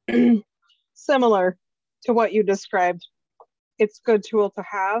 Similar to what you described. It's a good tool to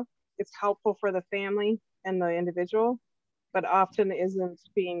have. It's helpful for the family and the individual, but often isn't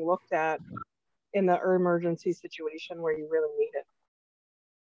being looked at in the emergency situation where you really need it.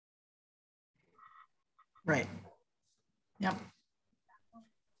 Right. Yep.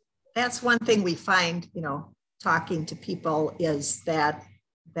 That's one thing we find, talking to people is that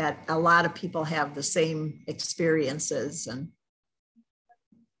a lot of people have the same experiences. And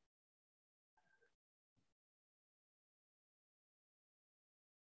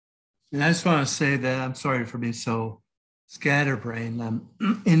I just want to say that I'm sorry for being so scatterbrained. I'm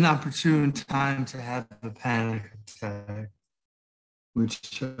inopportune time to have a panic attack,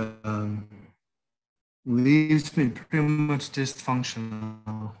 which leaves me pretty much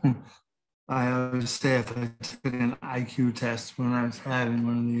dysfunctional. I always say if I took an IQ test when I was having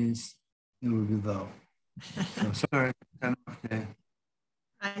one of these, it would be low. So sorry. Okay.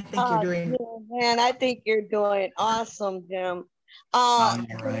 I think you're doing. Man, I think you're doing awesome, Jim. Right.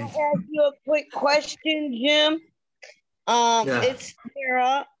 Can I ask you a quick question, Jim? Yeah. It's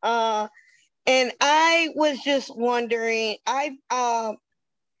Sarah. And I was just wondering, I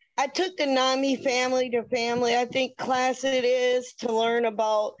took the NAMI family to family, I think class it is, to learn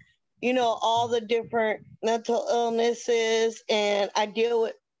about, all the different mental illnesses, and I deal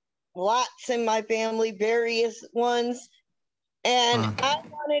with lots in my family, various ones. And I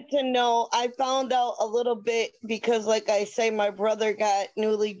wanted to know, I found out a little bit because, like I say, my brother got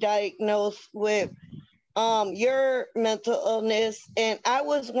newly diagnosed with your mental illness. And I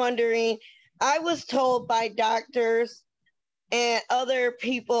was wondering, I was told by doctors and other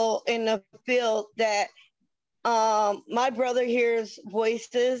people in the field that my brother hears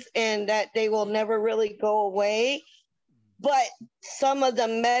voices and that they will never really go away. But some of the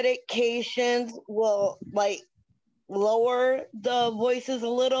medications will lower the voices a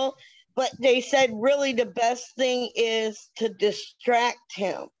little. But they said really the best thing is to distract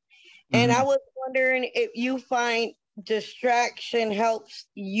him. Mm-hmm. And I was wondering if you find distraction helps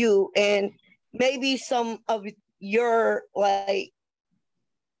you, and maybe some of your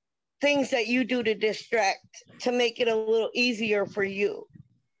things that you do to distract to make it a little easier for you.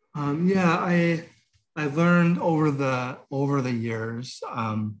 I learned over the years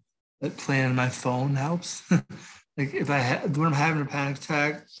that playing on my phone helps. Like when I'm having a panic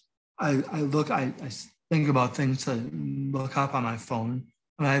attack, I think about things to look up on my phone.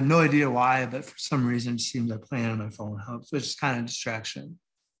 And I have no idea why, but for some reason it seems like playing on my phone helps, which is kind of distraction.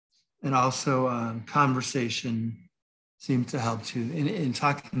 And also conversation seems to help too. In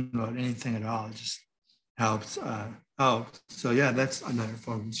talking about anything at all, it just helps. So yeah, that's another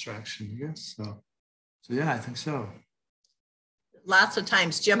form of distraction, I guess. So yeah, I think so. Lots of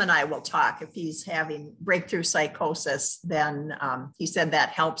times Jim and I will talk. If he's having breakthrough psychosis, then he said that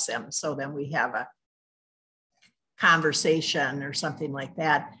helps him. So then we have a conversation or something like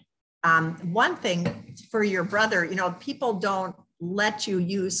that. One thing for your brother, people don't let you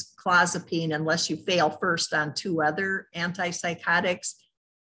use clozapine unless you fail first on 2 other antipsychotics.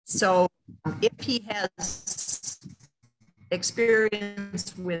 So if he has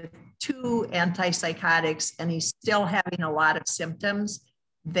experience with 2 antipsychotics and he's still having a lot of symptoms,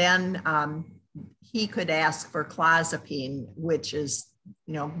 then he could ask for clozapine, which is,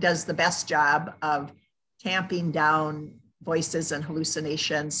 does the best job of tamping down voices and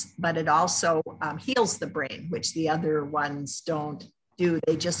hallucinations, but it also heals the brain, which the other ones don't do.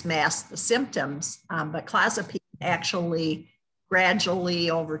 They just mask the symptoms, but clozapine actually gradually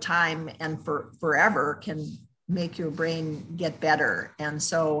over time and forever can make your brain get better. And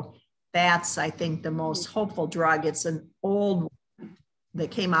so that's, I think, the most hopeful drug. It's an old one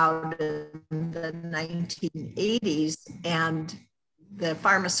that came out in the 1980s, and the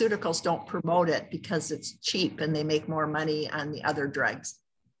pharmaceuticals don't promote it because it's cheap and they make more money on the other drugs.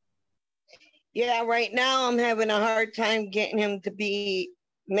 Yeah, right now I'm having a hard time getting him to be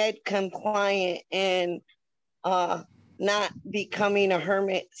med compliant and not becoming a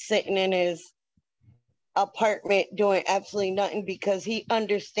hermit sitting in his apartment doing absolutely nothing, because he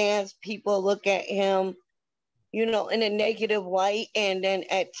understands people look at him, you know, in a negative light. And then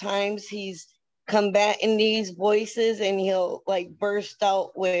at times he's combating these voices and he'll like burst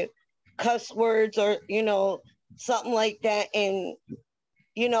out with cuss words or, you know, something like that. And,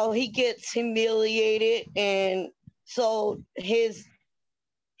 you know, he gets humiliated. And so his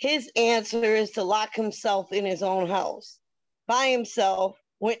answer is to lock himself in his own house by himself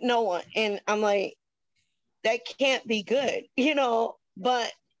with no one. And I'm like, that can't be good, you know,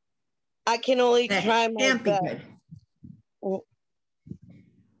 but I can only try my best.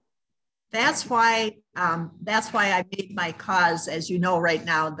 That's why I made my cause, as you know, right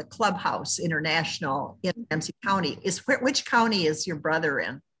now, the Clubhouse International in Ramsey County. Which county is your brother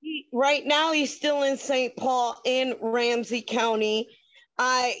in? Right now, he's still in St. Paul in Ramsey County.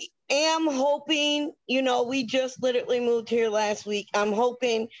 I am hoping, you know, we just literally moved here last week. I'm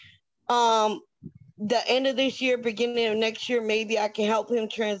hoping the end of this year, beginning of next year, maybe I can help him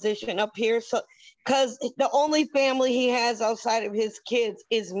transition up here. So, because the only family he has outside of his kids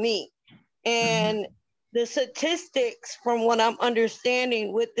is me. And the statistics, from what I'm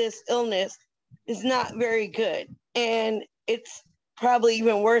understanding with this illness, is not very good. And it's probably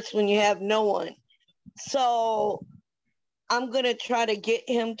even worse when you have no one. So I'm going to try to get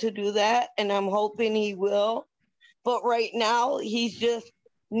him to do that. And I'm hoping he will. But right now, he just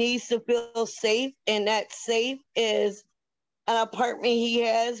needs to feel safe. And that safe is an apartment he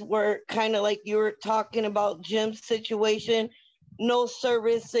has where, kind of like you were talking about Jim's situation, no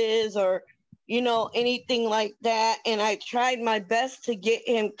services or, you know, anything like that. And I tried my best to get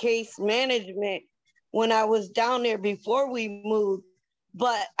him case management when I was down there before we moved.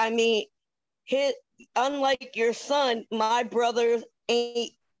 But I mean, unlike your son, my brother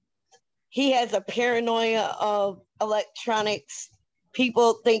he has a paranoia of electronics,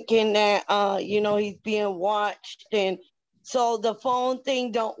 people thinking that, you know, he's being watched. And so the phone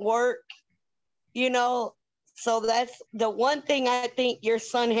thing don't work, you know. So that's the one thing I think your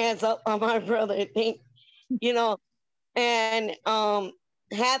son has up on my brother, I think, you know. And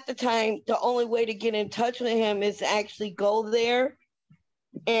half the time, the only way to get in touch with him is to actually go there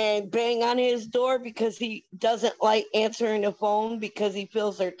and bang on his door, because he doesn't like answering the phone because he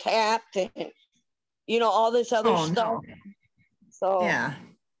feels they're tapped and, you know, all this other stuff. No. So yeah,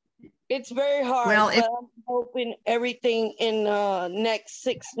 it's very hard. Well, but I'm hoping everything in next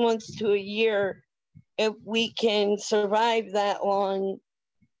 6 months to a year, if we can survive that long,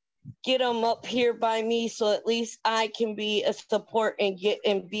 get them up here by me, so at least I can be a support and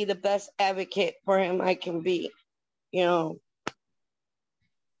be the best advocate for him I can be, you know.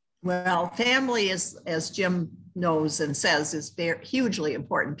 Well, family is, as Jim knows and says, is very hugely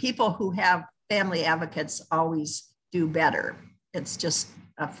important. People who have family advocates always do better. It's just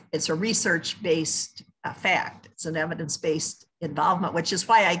it's a research-based fact. It's an evidence-based involvement, which is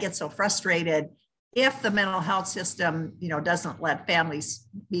why I get so frustrated if the mental health system, you know, doesn't let families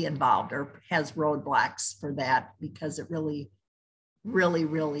be involved or has roadblocks for that, because it really, really,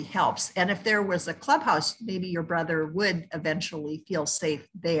 really helps. And if there was a clubhouse, maybe your brother would eventually feel safe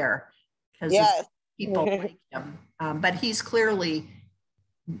there, because people like him. But he's clearly,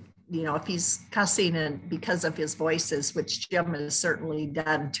 you know, if he's cussing and because of his voices, which Jim has certainly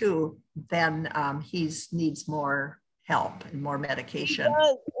done too, then he needs more help and more medication.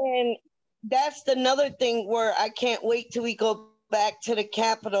 And that's another thing where I can't wait till we go back to the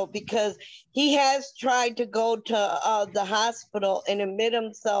Capitol, because he has tried to go to the hospital and admit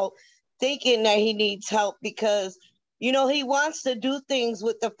himself, thinking that he needs help, because, you know, he wants to do things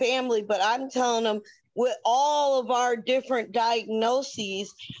with the family. But I'm telling him, with all of our different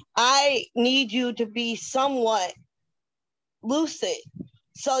diagnoses, I need you to be somewhat lucid.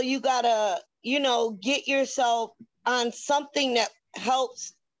 So you gotta, you know, get yourself on something that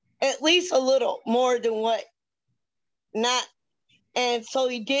helps at least a little more than what not. And so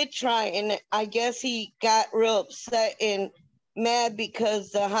he did try, and I guess he got real upset and mad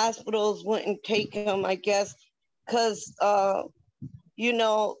because the hospitals wouldn't take him, I guess, because, you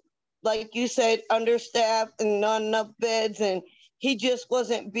know, like you said, understaffed and not enough beds, and he just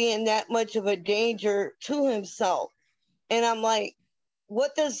wasn't being that much of a danger to himself. And I'm like,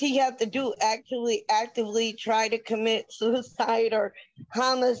 what does he have to do? Actually actively try to commit suicide or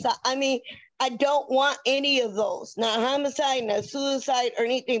homicide? I mean, I don't want any of those, not homicide, not suicide or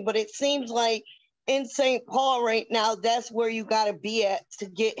anything, but it seems like in St. Paul right now, that's where you got to be at to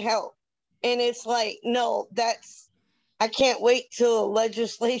get help. And it's like, no, I can't wait till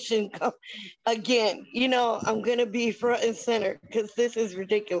legislation comes again. You know, I'm going to be front and center because this is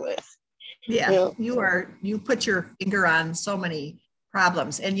ridiculous. Yeah, you put your finger on so many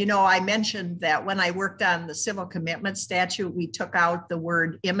problems. And, you know, I mentioned that when I worked on the civil commitment statute, we took out the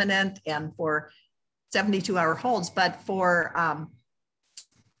word imminent and for 72-hour holds, but for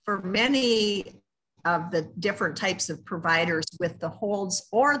many of the different types of providers with the holds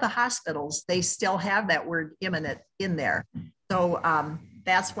or the hospitals, they still have that word imminent in there. So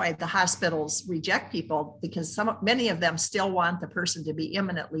that's why the hospitals reject people, because many of them still want the person to be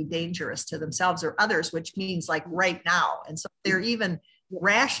imminently dangerous to themselves or others, which means like right now. And so they're even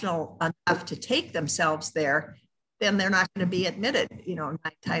rational enough to take themselves there, then they're not going to be admitted, you know, 9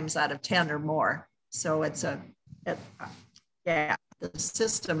 times out of 10 or more. So yeah, the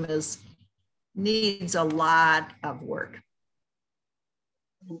system needs a lot of work.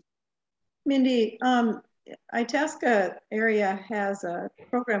 Mindy, Itasca area has a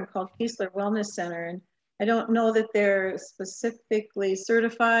program called Keesler Wellness Center, and I don't know that they're specifically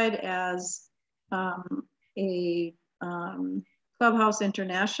certified as a Clubhouse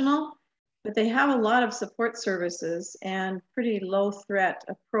International, but they have a lot of support services and pretty low threat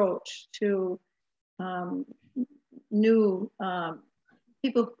approach to new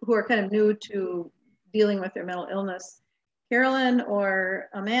people who are kind of new to dealing with their mental illness. Carolyn or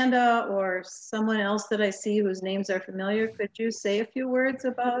Amanda or someone else that I see whose names are familiar, could you say a few words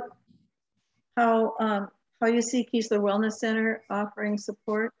about how you see Keesler Wellness Center offering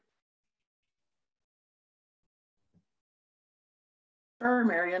support? Sure,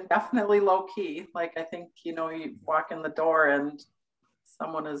 Marion, definitely low key. Like, I think, you know, you walk in the door and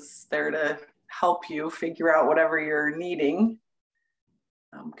someone is there to help you figure out whatever you're needing,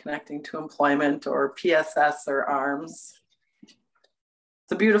 connecting to employment or PSS or ARMS.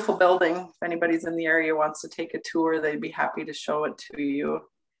 It's a beautiful building. If anybody's in the area wants to take a tour, they'd be happy to show it to you.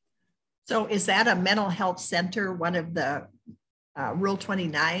 So is that a mental health center, one of the Rule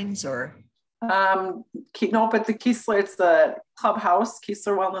 29s or? No, but the Keesler, it's the clubhouse.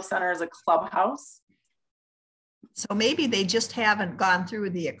 Keesler Wellness Center is a clubhouse. So maybe they just haven't gone through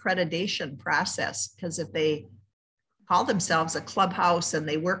the accreditation process, because if they call themselves a clubhouse and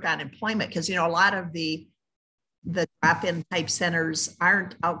they work on employment, because, you know, a lot of the drop-in type centers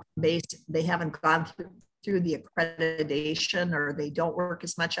aren't outcome-based. They haven't gone through the accreditation, or they don't work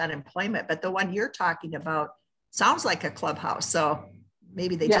as much on employment. But the one you're talking about sounds like a clubhouse. So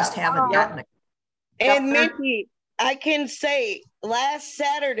maybe they just haven't gotten it. And Mindy, I can say last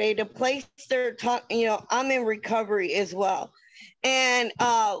Saturday, the place they're talking, you know, I'm in recovery as well. And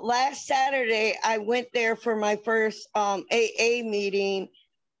last Saturday, I went there for my first AA meeting.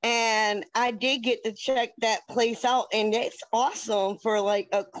 And I did get to check that place out, and it's awesome for like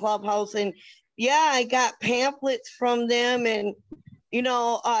a clubhouse. And yeah, I got pamphlets from them, and you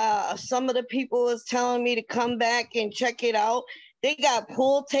know, some of the people was telling me to come back and check it out. They got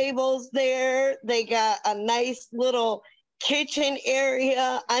pool tables there. They got a nice little kitchen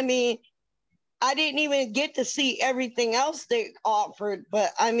area. I mean, I didn't even get to see everything else they offered,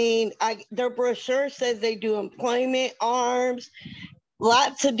 but I mean, their brochure says they do employment, ARMS,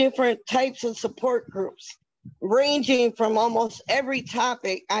 lots of different types of support groups, ranging from almost every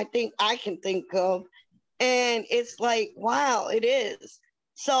topic I think I can think of. And it's like, wow, it is.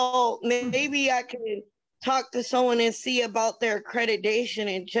 So maybe I can talk to someone and see about their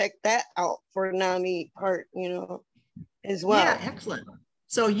accreditation and check that out for NAMI part, you know, as well. Yeah, excellent.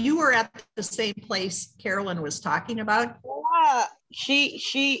 So you were at the same place Carolyn was talking about? Yeah,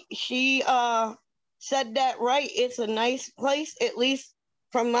 she said that right. It's a nice place, at least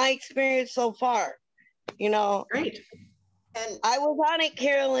from my experience so far, you know. Great. And I was on it,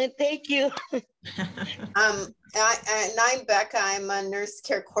 Carolyn. Thank you. I'm Becca. I'm a nurse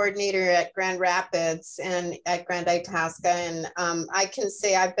care coordinator at Grand Rapids and at Grand Itasca. And I can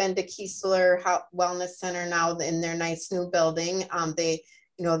say I've been to Keesler Wellness Center now in their nice new building.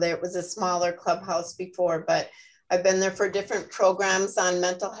 There was a smaller clubhouse before, but I've been there for different programs on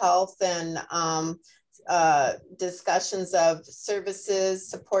mental health and discussions of services,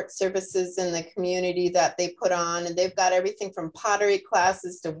 support services in the community that they put on. And they've got everything from pottery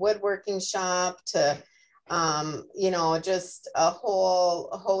classes to woodworking shop to, just a whole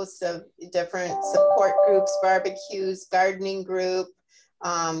host of different support groups, barbecues, gardening group.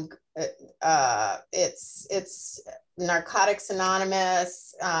 It's Narcotics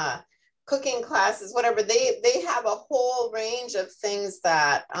Anonymous, cooking classes, whatever. They have a whole range of things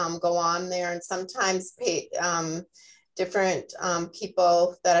that go on there, and sometimes different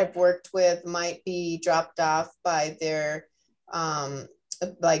people that I've worked with might be dropped off by their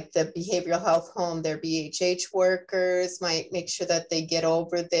like the behavioral health home, their BHH workers might make sure that they get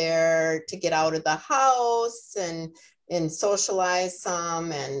over there to get out of the house and socialize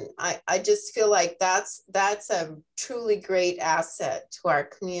some. And I just feel like that's a truly great asset to our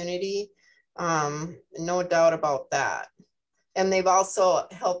community. No doubt about that. And they've also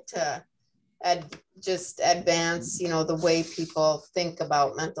helped to just advance, you know, the way people think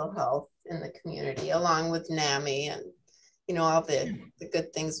about mental health in the community, along with NAMI and, you know, all the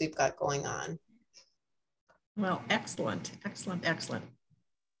good things we've got going on. Well, excellent, excellent, excellent.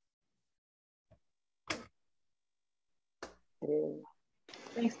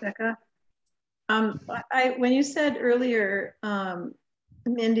 Thanks, Becca. When you said earlier,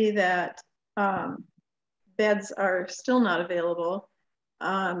 Mindy, that beds are still not available,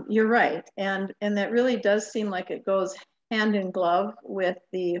 you're right. And that really does seem like it goes hand in glove with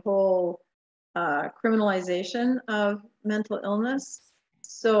the whole criminalization of mental illness.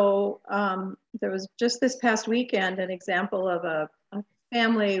 So there was just this past weekend an example of a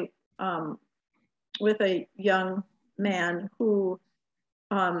family with a young man who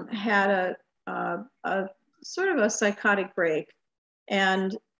had a sort of a psychotic break,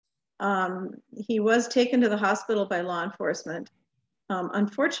 and he was taken to the hospital by law enforcement.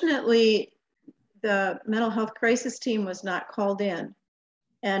 Unfortunately, the mental health crisis team was not called in,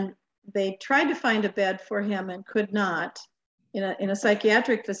 and they tried to find a bed for him and could not in a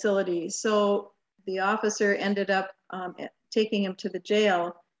psychiatric facility. So the officer ended up taking him to the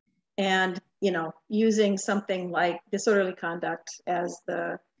jail and, you know, using something like disorderly conduct as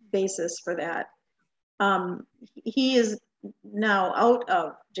the basis for that. He is now out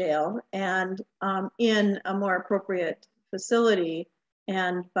of jail and in a more appropriate facility.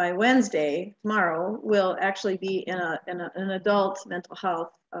 And by Wednesday, tomorrow, will actually be in an adult mental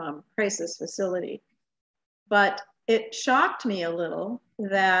health crisis facility. But it shocked me a little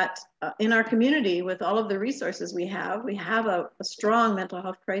that in our community, with all of the resources we have a strong mental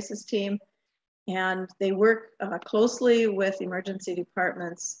health crisis team, and they work closely with emergency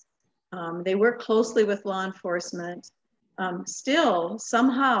departments. They work closely with law enforcement. Still,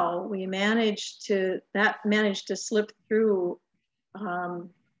 somehow we managed to slip through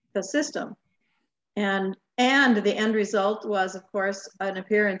the system. And the end result was, of course, an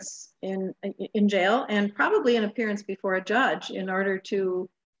appearance in jail, and probably an appearance before a judge in order to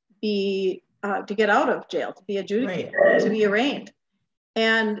get out of jail, to be adjudicated, right, to be arraigned.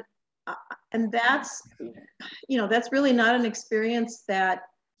 And that's, you know, that's really not an experience that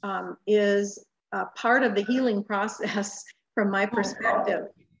is part of the healing process from my perspective.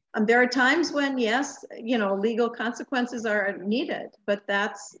 There are times when, yes, you know, legal consequences are needed, but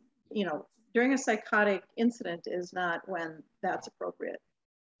that's, you know, during a psychotic incident is not when that's appropriate.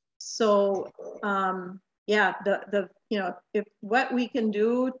 So, yeah, you know, if what we can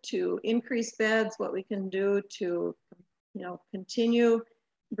do to increase beds, what we can do to, you know, continue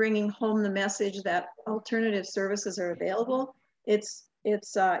bringing home the message that alternative services are available, it's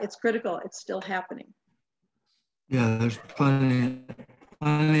critical. It's still happening. Yeah, there's plenty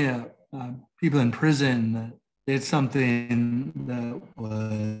of people in prison that did something that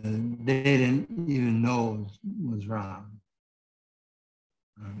they didn't even know was wrong.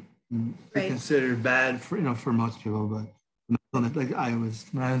 Right. Considered bad for, you know, for most people, but like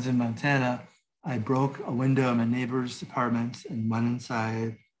when I was in Montana, I broke a window in my neighbor's apartment and went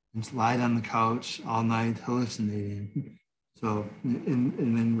inside and just lied on the couch all night hallucinating. So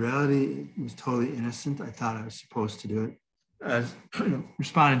in reality, it was totally innocent. I thought I was supposed to do it as, you know,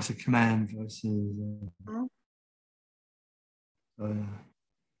 responding to command voices.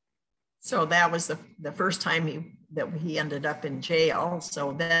 So that was the first time that he ended up in jail.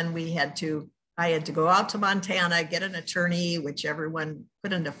 So then I had to go out to Montana, get an attorney, which everyone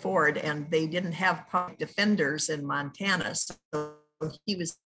couldn't afford, and they didn't have public defenders in Montana. So he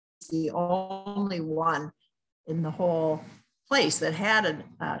was the only one in the whole place that had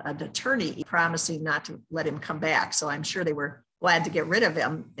an attorney promising not to let him come back. So I'm sure they were glad to get rid of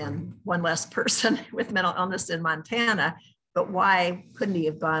him and one less person with mental illness in Montana. But why couldn't he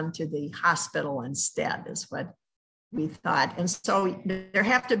have gone to the hospital instead is what we thought. And so there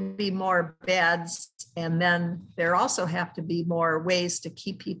have to be more beds, and then there also have to be more ways to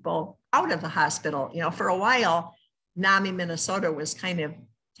keep people out of the hospital. You know, for a while, NAMI Minnesota was kind of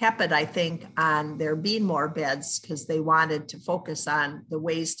tepid, I think, on there being more beds because they wanted to focus on the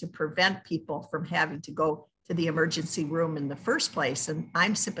ways to prevent people from having to go to the emergency room in the first place. And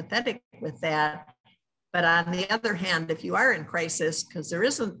I'm sympathetic with that. But on the other hand, if you are in crisis, because there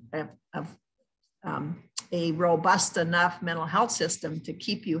isn't a robust enough mental health system to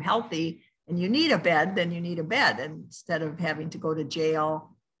keep you healthy, and you need a bed, then you need a bed instead of having to go to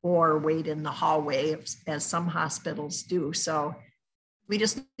jail or wait in the hallway as some hospitals do. So we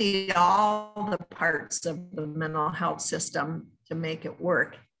just need all the parts of the mental health system to make it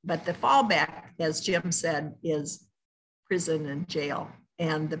work. But the fallback, as Jim said, is prison and jail.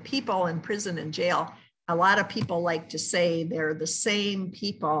 And the people in prison and jail, a lot of people like to say they're the same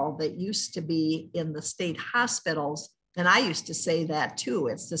people that used to be in the state hospitals. And I used to say that too.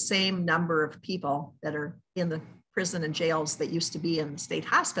 It's the same number of people that are in the prison and jails that used to be in the state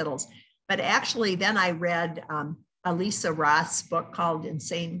hospitals. But actually, then I read Elisa Roth's book called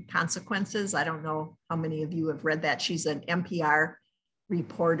Insane Consequences. I don't know how many of you have read that. She's an NPR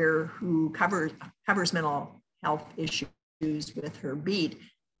reporter who covers mental health issues with her beat,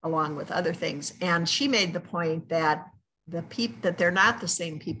 along with other things. And she made the point that that they're not the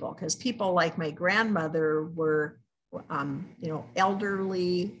same people, because people like my grandmother were,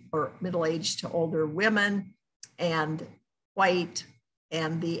 elderly or middle-aged to older women and white,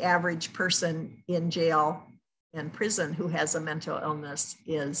 and the average person in jail and prison who has a mental illness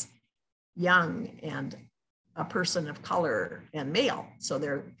is young and a person of color and male. So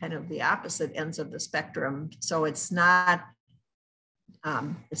they're kind of the opposite ends of the spectrum. So it's not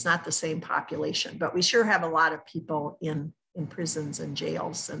the same population, but we sure have a lot of people in prisons and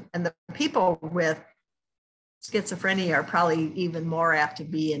jails. And the people with schizophrenia are probably even more apt to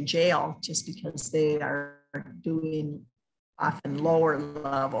be in jail just because they are doing often lower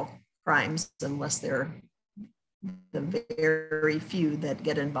level crimes, unless they're the very few that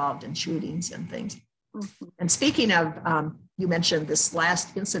get involved in shootings and things. Mm-hmm. And speaking of, you mentioned this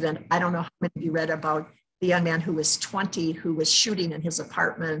last incident. I don't know how many of you read about the young man who was 20, who was shooting in his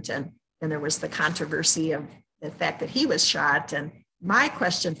apartment, and there was the controversy of the fact that he was shot. And my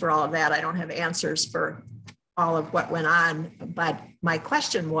question for all of that, I don't have answers for all of what went on, but my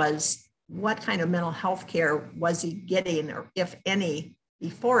question was, what kind of mental health care was he getting, or if any,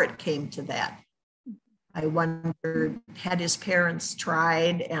 before it came to that? I wondered, had his parents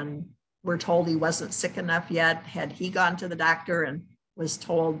tried and were told he wasn't sick enough yet? Had he gone to the doctor and was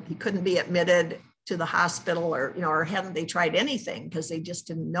told he couldn't be admitted to the hospital, or hadn't they tried anything because they just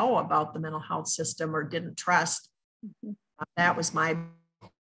didn't know about the mental health system or didn't trust? Mm-hmm. That was my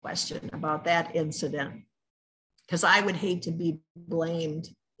question about that incident, because I would hate to be blamed,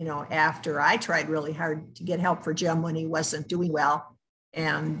 after I tried really hard to get help for Jim when he wasn't doing well,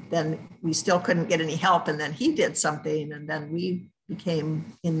 and then we still couldn't get any help, and then he did something, and then we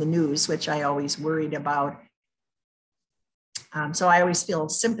became in the news, which I always worried about. So I always feel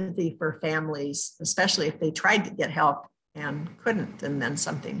sympathy for families, especially if they tried to get help and couldn't, and then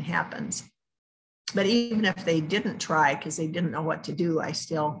something happens. But even if they didn't try because they didn't know what to do, I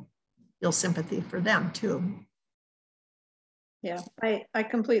still feel sympathy for them too. Yeah, I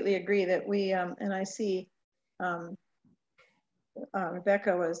completely agree that we, and I see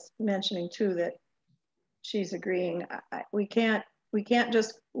Rebecca was mentioning too that she's agreeing. We can't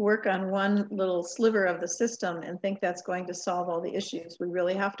just work on one little sliver of the system and think that's going to solve all the issues. We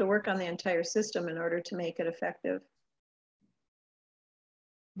really have to work on the entire system in order to make it effective.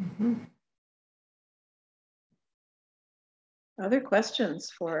 Mm-hmm. Other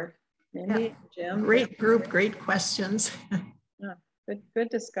questions for Mindy, Jim? Great group, great questions. Yeah, good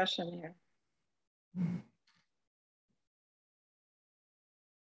discussion here.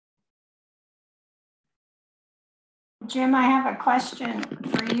 Jim, I have a question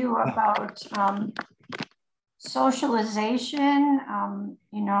for you about socialization,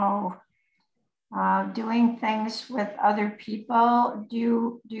 doing things with other people.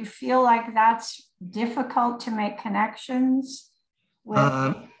 Do you feel like that's difficult to make connections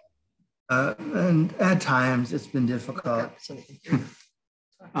with? And at times it's been difficult.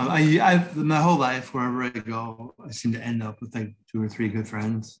 My whole life, wherever I go, I seem to end up with like 2 or 3 good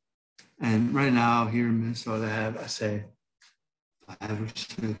friends. And right now here in Minnesota, I have, 5 or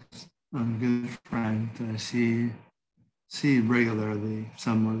 6 good friends that I see regularly,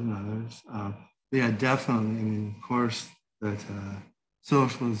 some more than others. But yeah, definitely. Of course, that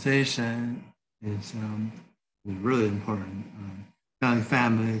socialization is really important. Not like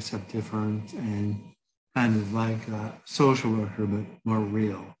family, except different, and kind of like a social worker, but more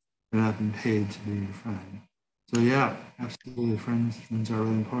real. They're not being paid to be your friend. So yeah, absolutely, friends are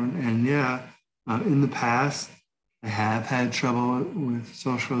really important. And yeah, in the past, I have had trouble with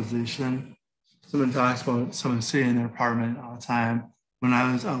socialization. Someone talks about someone sitting in their apartment all the time. When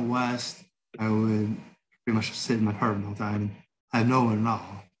I was out west, I would much just sit in my apartment all the time. And I had no one at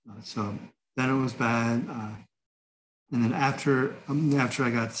all. So then it was bad. And then after I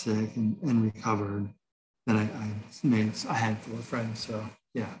got sick and recovered, then I made a handful of friends. So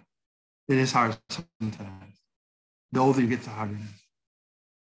yeah, it is hard sometimes. The older you get, the harder it is.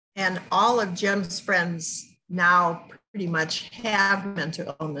 And all of Jim's friends now pretty much have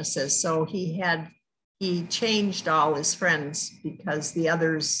mental illnesses. So he changed all his friends because the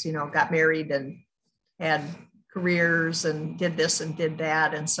others, got married and had careers and did this and did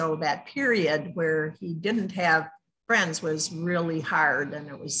that. And so that period where he didn't have friends was really hard, and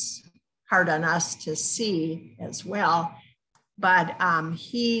it was hard on us to see as well. But when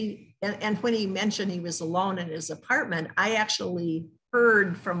he mentioned he was alone in his apartment, I actually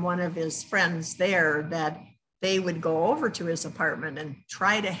heard from one of his friends there that they would go over to his apartment and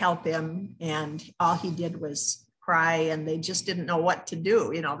try to help him. And all he did was cry, and they just didn't know what to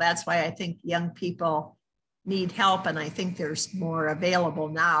do. That's why I think young people need help. And I think there's more available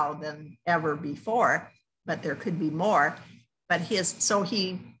now than ever before, but there could be more. But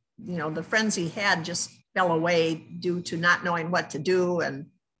the friends he had just fell away due to not knowing what to do and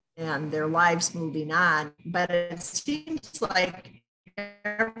their lives moving on. But it seems like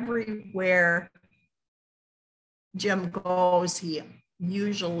everywhere Jim goes, he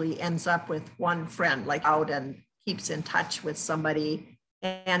usually ends up with one friend, like out and keeps in touch with somebody.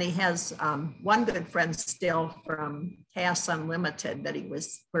 And he has one good friend still from Tues Unlimited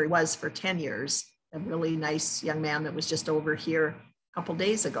where he was for 10 years, a really nice young man that was just over here a couple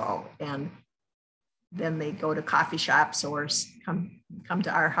days ago. And then they go to coffee shops or come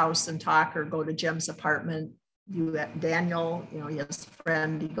to our house and talk, or go to Jim's apartment. Daniel, his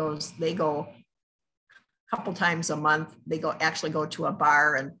friend, they go a couple times a month. They go to a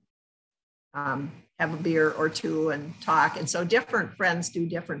bar and have a beer or two and talk. And so different friends do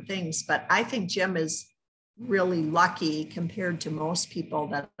different things. But I think Jim is really lucky compared to most people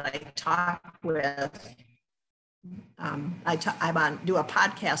that I talk with. I do a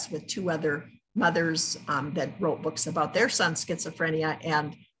podcast with two other mothers that wrote books about their son's schizophrenia,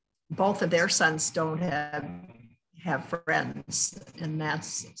 and both of their sons don't have friends, and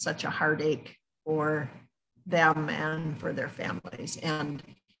that's such a heartache for them and for their families. And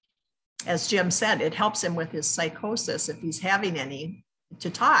as Jim said, it helps him with his psychosis if he's having any, to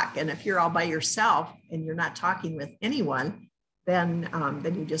talk. And if you're all by yourself and you're not talking with anyone, then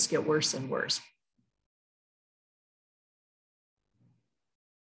you just get worse and worse.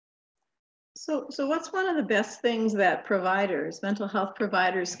 So what's one of the best things that mental health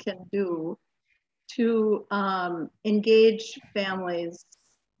providers can do to engage families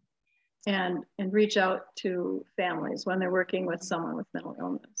and reach out to families when they're working with someone with mental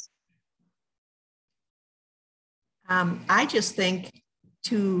illness? I just think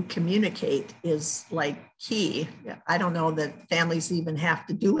to communicate is like key. I don't know that families even have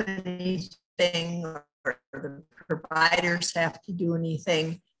to do anything, or the providers have to do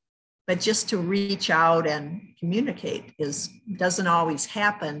anything, but just to reach out and communicate doesn't always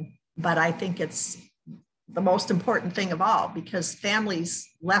happen. But I think it's the most important thing of all, because families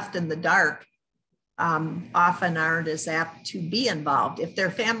left in the dark often aren't as apt to be involved. If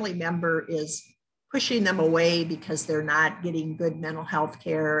their family member is pushing them away because they're not getting good mental health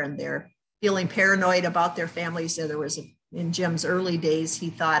care and they're feeling paranoid about their families. In Jim's early days, he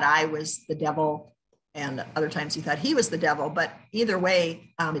thought I was the devil, and other times he thought he was the devil. But either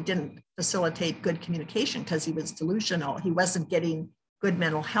way, it didn't facilitate good communication because he was delusional. He wasn't getting good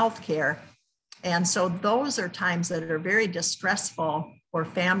mental health care. And so those are times that are very distressful for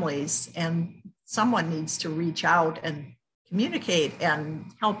families, and someone needs to reach out and communicate and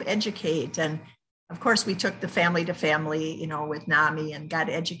help educate. And of course, we took the family to family, with NAMI, and got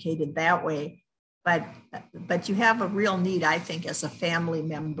educated that way. But you have a real need, I think, as a family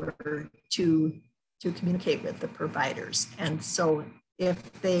member to communicate with the providers. And so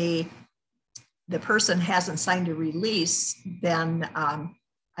if the person hasn't signed a release, then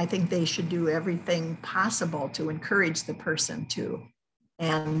I think they should do everything possible to encourage the person to,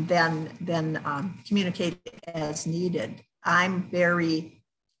 and then communicate as needed. I'm very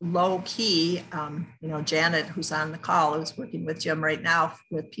low key, Janet, who's on the call, who's working with Jim right now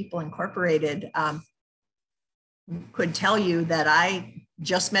with People Incorporated, could tell you that I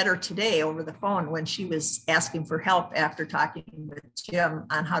just met her today over the phone when she was asking for help after talking with Jim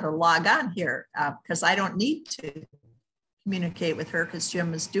on how to log on here, because I don't need to communicate with her because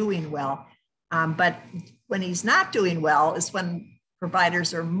Jim is doing well. But when he's not doing well is when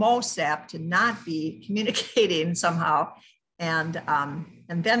providers are most apt to not be communicating somehow. And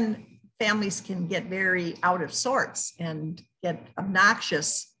then families can get very out of sorts and get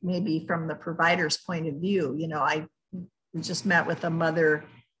obnoxious, maybe from the provider's point of view. You know, I just met with a mother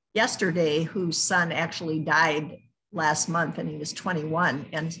yesterday whose son actually died last month, and he was 21.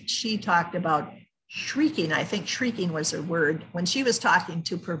 And she talked about shrieking. I think shrieking was her word when she was talking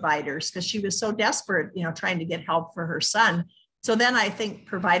to providers, because she was so desperate, you know, trying to get help for her son. So then I think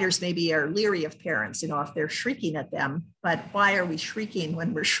providers maybe are leery of parents, you know, if they're shrieking at them. But why are we shrieking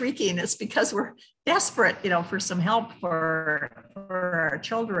when we're shrieking? It's because we're desperate, you know, for some help for our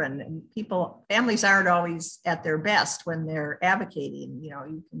children. And families aren't always at their best when they're advocating. You know,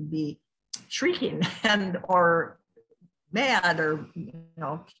 you can be shrieking or mad, or, you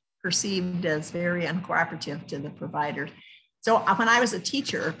know, perceived as very uncooperative to the provider. So when I was a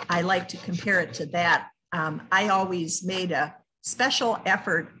teacher, I like to compare it to that. I always made a special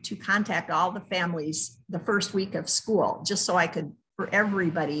effort to contact all the families the first week of school, just so I could, for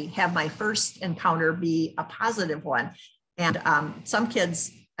everybody, have my first encounter be a positive one. And some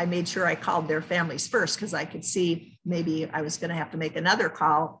kids, I made sure I called their families first, because I could see maybe I was going to have to make another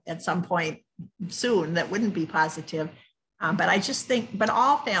call at some point soon that wouldn't be positive. But I just think, but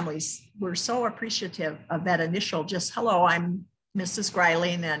all families were so appreciative of that initial just, hello, I'm Mrs.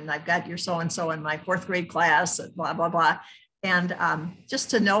 Greiling, and I've got your so-and-so in my 4th grade class, and blah, blah, blah. And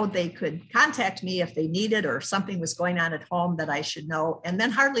just to know they could contact me if they needed, or something was going on at home that I should know. And then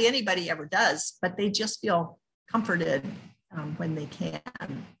hardly anybody ever does, but they just feel comforted when they can.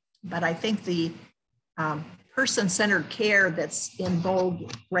 But I think the person-centered care that's in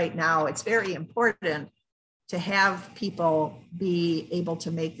vogue right now, it's very important to have people be able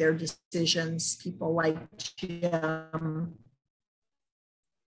to make their decisions, people like Jim.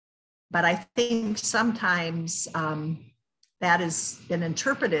 But I think sometimes that has been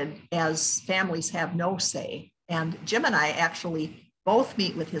interpreted as families have no say. And Jim and I actually both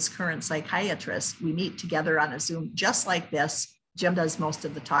meet with his current psychiatrist. We meet together on a Zoom just like this. Jim does most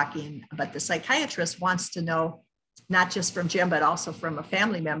of the talking, but the psychiatrist wants to know, not just from Jim, but also from a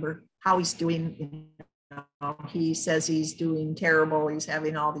family member, how he's doing. He says he's doing terrible. He's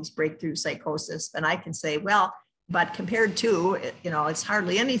having all these breakthrough psychosis. And I can say, well, but compared to, you know, it's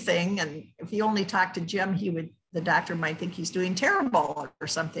hardly anything. And if he only talked to Jim, the doctor might think he's doing terrible or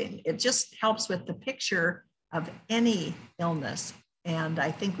something. It just helps with the picture of any illness. And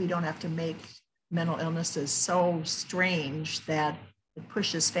I think we don't have to make mental illnesses so strange that it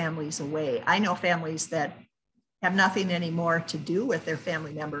pushes families away. I know families that have nothing anymore to do with their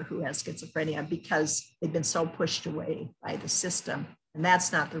family member who has schizophrenia because they've been so pushed away by the system. And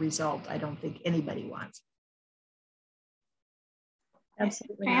that's not the result I don't think anybody wants.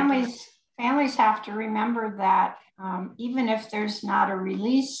 Absolutely. Families have to remember that even if there's not a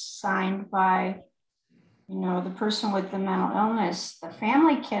release signed by, you know, the person with the mental illness, the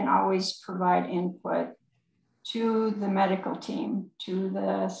family can always provide input to the medical team, to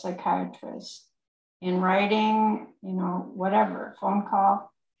the psychiatrist, in writing, you know, whatever, phone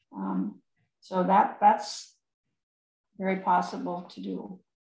call. So that's very possible to do.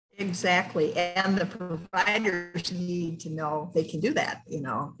 Exactly. And the providers need to know they can do that, you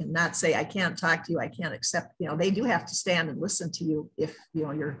know, and not say, I can't talk to you, I can't accept, you know, they do have to stand and listen to you if, you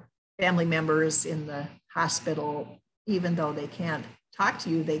know, your family member is in the hospital, even though they can't talk to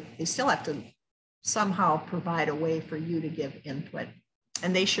you, they still have to somehow provide a way for you to give input.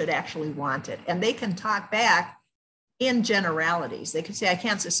 And they should actually want it. And they can talk back in generalities. They can say, I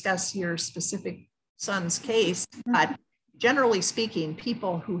can't discuss your specific son's case, but generally speaking,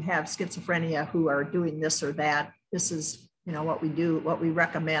 people who have schizophrenia who are doing this or that, this is, you know, what we do, what we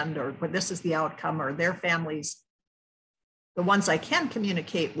recommend, or this is the outcome, or their families. The ones I can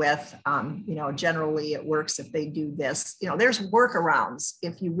communicate with, you know, generally it works if they do this. You know, there's workarounds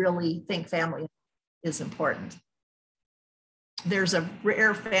if you really think family is important. There's a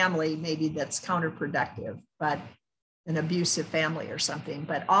rare family maybe that's counterproductive, but an abusive family or something,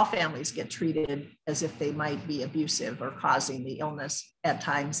 but all families get treated as if they might be abusive or causing the illness at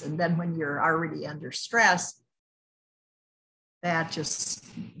times. And then when you're already under stress, that just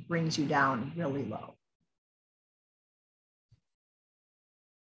brings you down really low.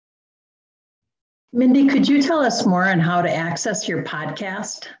 Mindy, could you tell us more on how to access your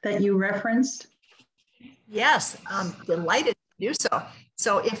podcast that you referenced? Yes, I'm delighted to do so.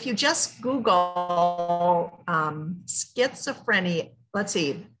 So if you just Google schizophrenia, let's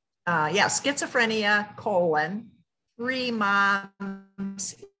see, schizophrenia : 3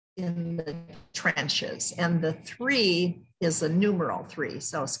 moms in the trenches. And the 3 is a numeral 3.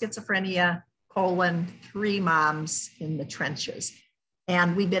 So schizophrenia : 3 moms in the trenches.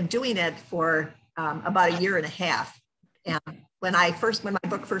 And we've been doing it for about 1.5 years. And when my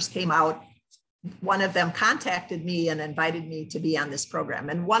book first came out, one of them contacted me and invited me to be on this program.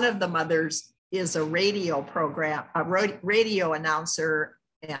 And one of the mothers is a radio announcer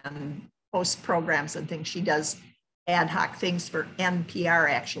and hosts programs and things. She does ad hoc things for NPR,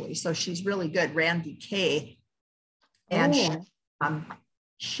 actually. So she's really good, Randy Kay. And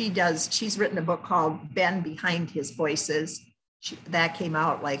she's written a book called Ben Behind His Voices. That came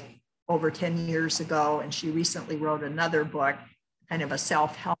out like over 10 years ago. And she recently wrote another book, kind of a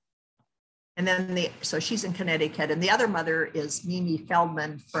self-help. And then so she's in Connecticut. And the other mother is Mimi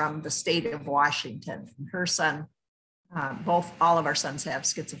Feldman from the state of Washington. And her son, all of our sons have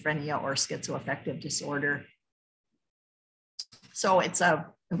schizophrenia or schizoaffective disorder. So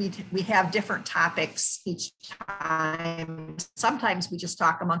we have different topics each time. Sometimes we just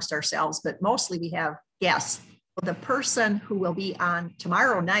talk amongst ourselves, but mostly we have guests. The person who will be on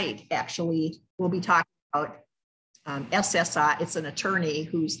tomorrow night actually will be talking about SSI. It's an attorney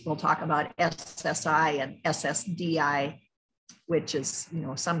will talk about SSI and SSDI, which is,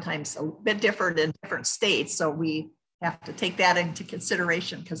 sometimes a bit different in different states. So we have to take that into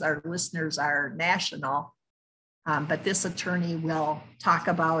consideration because our listeners are national. But this attorney will talk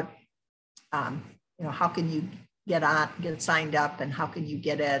about, how can you get signed up, and how can you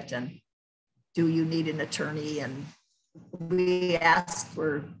get it, and do you need an attorney? And we ask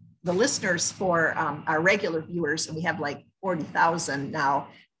for the listeners, for our regular viewers, and we have like 40,000 now,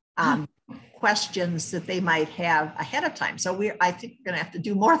 questions that they might have ahead of time. So I think we're going to have to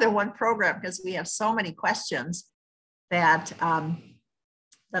do more than one program because we have so many questions that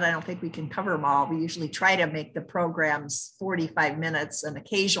I don't think we can cover them all. We usually try to make the programs 45 minutes, and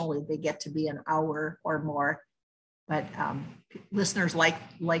occasionally they get to be an hour or more. But listeners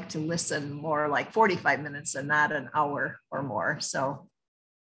like to listen more like 45 minutes and not an hour or more. So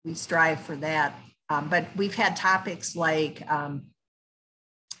we strive for that. But we've had topics like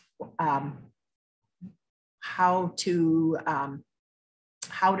how to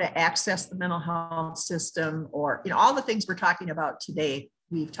access the mental health system, or all the things we're talking about today.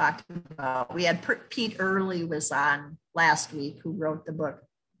 We've talked about. We had Pete Early was on last week, who wrote the book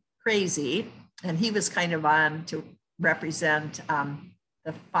Crazy, and he was kind of on to represent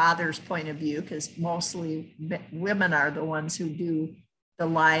the father's point of view, because mostly women are the ones who do the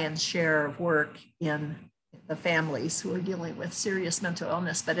lion's share of work in the families who are dealing with serious mental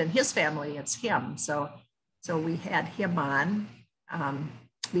illness. But in his family, it's him. So we had him on.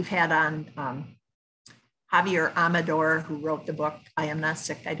 We've had on Javier Amador, who wrote the book, I Am Not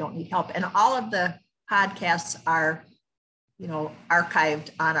Sick, I Don't Need Help. And all of the podcasts are,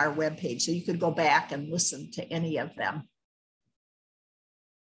 archived on our webpage. So you could go back and listen to any of them.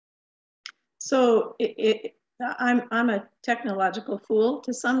 So I'm a technological fool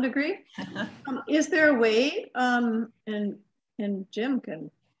to some degree. Is there a way, and Jim can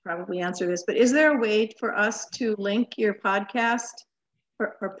probably answer this, but is there a way for us to link your podcast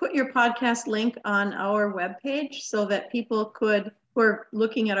or put your podcast link on our webpage so that people who are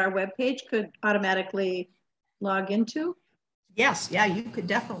looking at our webpage could automatically log into? Yes, yeah, you could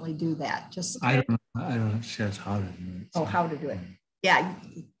definitely do that. I don't know if she has how to do it. Oh, how to do it. Yeah.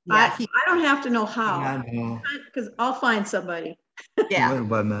 I don't have to know how, because I'll find somebody. Yeah. A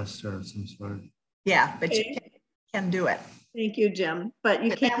webmaster of some sort. Yeah, but you can do it. Thank you, Jim. But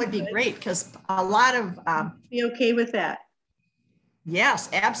that would be great, because a lot of be okay with that. Yes,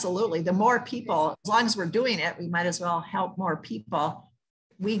 absolutely. The more people, as long as we're doing it, we might as well help more people.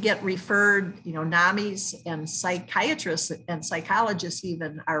 We get referred, NAMIs and psychiatrists and psychologists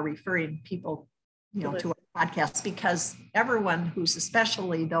even are referring people, to our podcast, because everyone who's,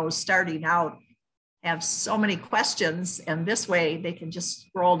 especially those starting out, have so many questions, and this way they can just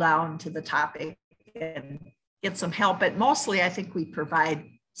scroll down to the topic and get some help. But mostly I think we provide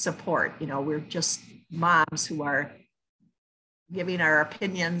support. We're just moms who are giving our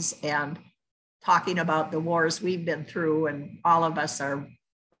opinions and talking about the wars we've been through, and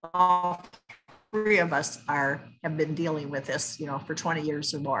all three of us have been dealing with this, for 20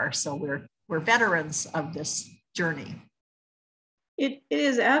 years or more. So we're veterans of this journey. It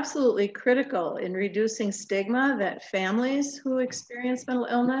is absolutely critical in reducing stigma that families who experience mental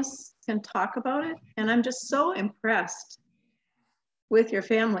illness can talk about it. And I'm just so impressed with your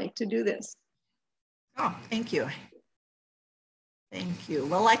family to do this. Oh, thank you. Thank you.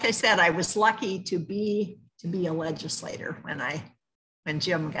 Well, like I said, I was lucky to be a legislator when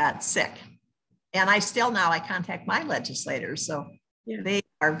Jim got sick. And I contact my legislators. So they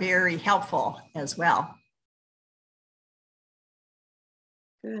are very helpful as well.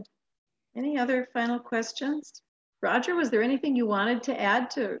 Good. Any other final questions? Roger, was there anything you wanted to add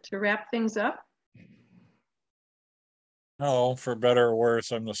to wrap things up? Oh, for better or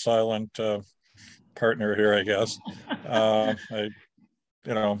worse, I'm the silent partner here, I guess. I,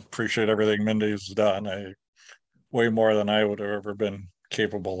 appreciate everything Mindy's done. Way more than I would have ever been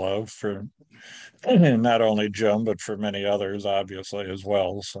capable of for not only Jim, but for many others, obviously, as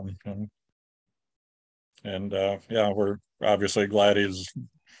well. So, yeah, we're obviously glad he's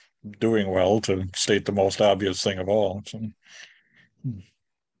doing well, to state the most obvious thing of all. So.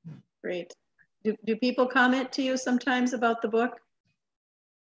 Great. Do people comment to you sometimes about the book?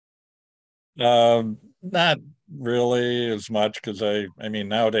 Not really as much, because I mean,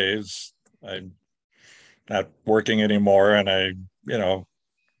 nowadays I'm not working anymore, and I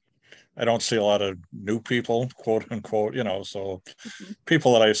don't see a lot of new people, quote unquote, so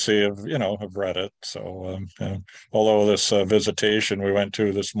people that I see have read it. So, although this visitation we went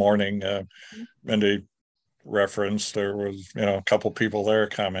to this morning, Mindy referenced, there was, a couple people there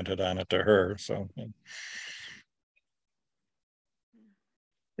commented on it to her. So.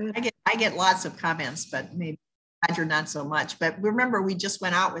 I get lots of comments, but maybe Roger not so much. But remember, we just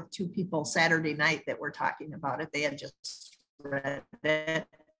went out with 2 people Saturday night that were talking about it. They had just read it.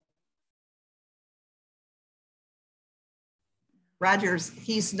 Roger's,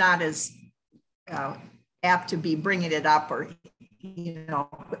 he's not as apt to be bringing it up, or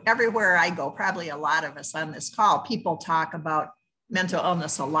everywhere I go, probably a lot of us on this call, people talk about mental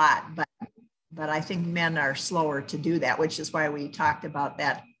illness a lot, but I think men are slower to do that, which is why we talked about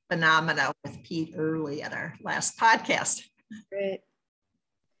that phenomena with Pete early at our last podcast. Great.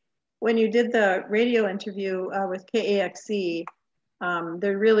 When you did the radio interview with KAXE,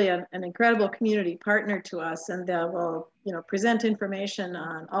 they're really an incredible community partner to us, and they will, present information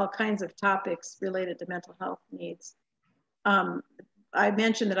on all kinds of topics related to mental health needs. I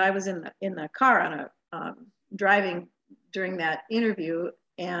mentioned that I was in the car on a driving during that interview,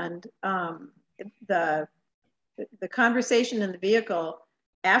 and the conversation in the vehicle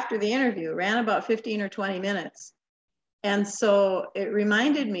after the interview ran about 15 or 20 minutes. And so it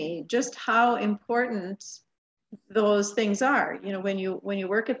reminded me just how important those things are. When you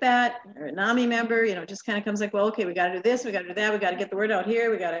work at that, or a NAMI member, it just kind of comes like, well, okay, we got to do this, we got to do that, we got to get the word out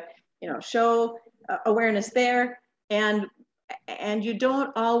here, we got to, show awareness there. And you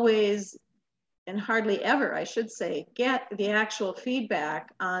don't always, and hardly ever, I should say, get the actual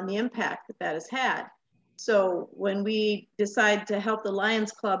feedback on the impact that has had. So when we decide to help the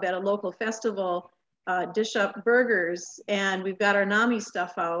Lions Club at a local festival dish up burgers, and we've got our NAMI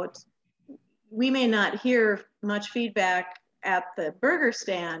stuff out, we may not hear much feedback at the burger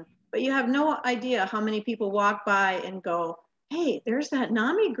stand, but you have no idea how many people walk by and go, hey, there's that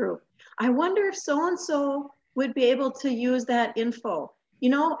NAMI group. I wonder if so-and-so would be able to use that info.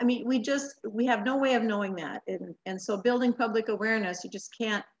 I mean, we have no way of knowing that. And so building public awareness, you just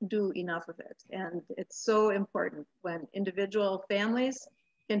can't do enough of it. And it's so important when individual families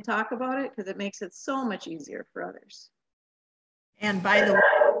can talk about it, because it makes it so much easier for others. And by the way,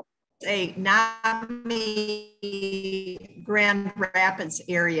 NAMI Grand Rapids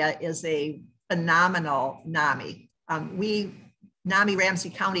area is a phenomenal NAMI. NAMI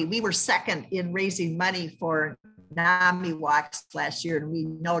Ramsey County, we were second in raising money for NAMI walks last year, and we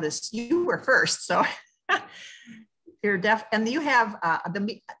noticed you were first. So you're and you have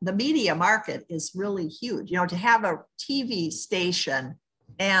the media market is really huge. To have a TV station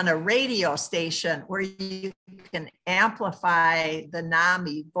and a radio station where you can amplify the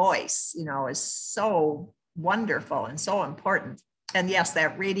NAMI voice, is so wonderful and so important. And yes,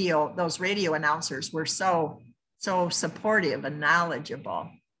 those radio announcers were so supportive and knowledgeable.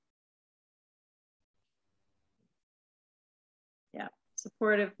 Yeah,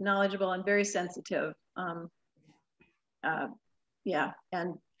 supportive, knowledgeable, and very sensitive. Yeah,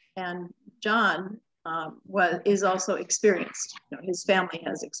 and John is also experienced. His family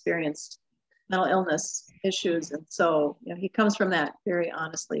has experienced mental illness issues, and so he comes from that very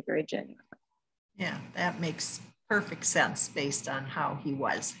honestly, very genuinely. Yeah, that makes perfect sense based on how he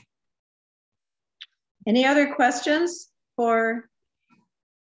was. Any other questions for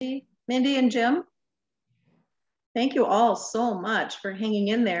Mindy and Jim? Thank you all so much for hanging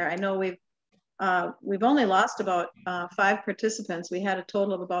in there. I know we've only lost about 5 participants. We had a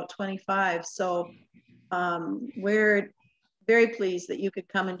total of about 25. So we're very pleased that you could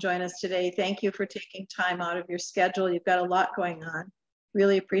come and join us today. Thank you for taking time out of your schedule. You've got a lot going on.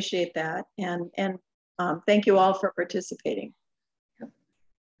 Really appreciate that. And thank you all for participating.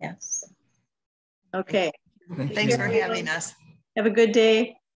 Yes. Okay. Thanks for having us. Have a good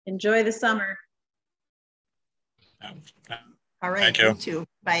day. Enjoy the summer. All right. Thank you. You too.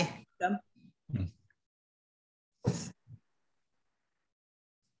 Bye.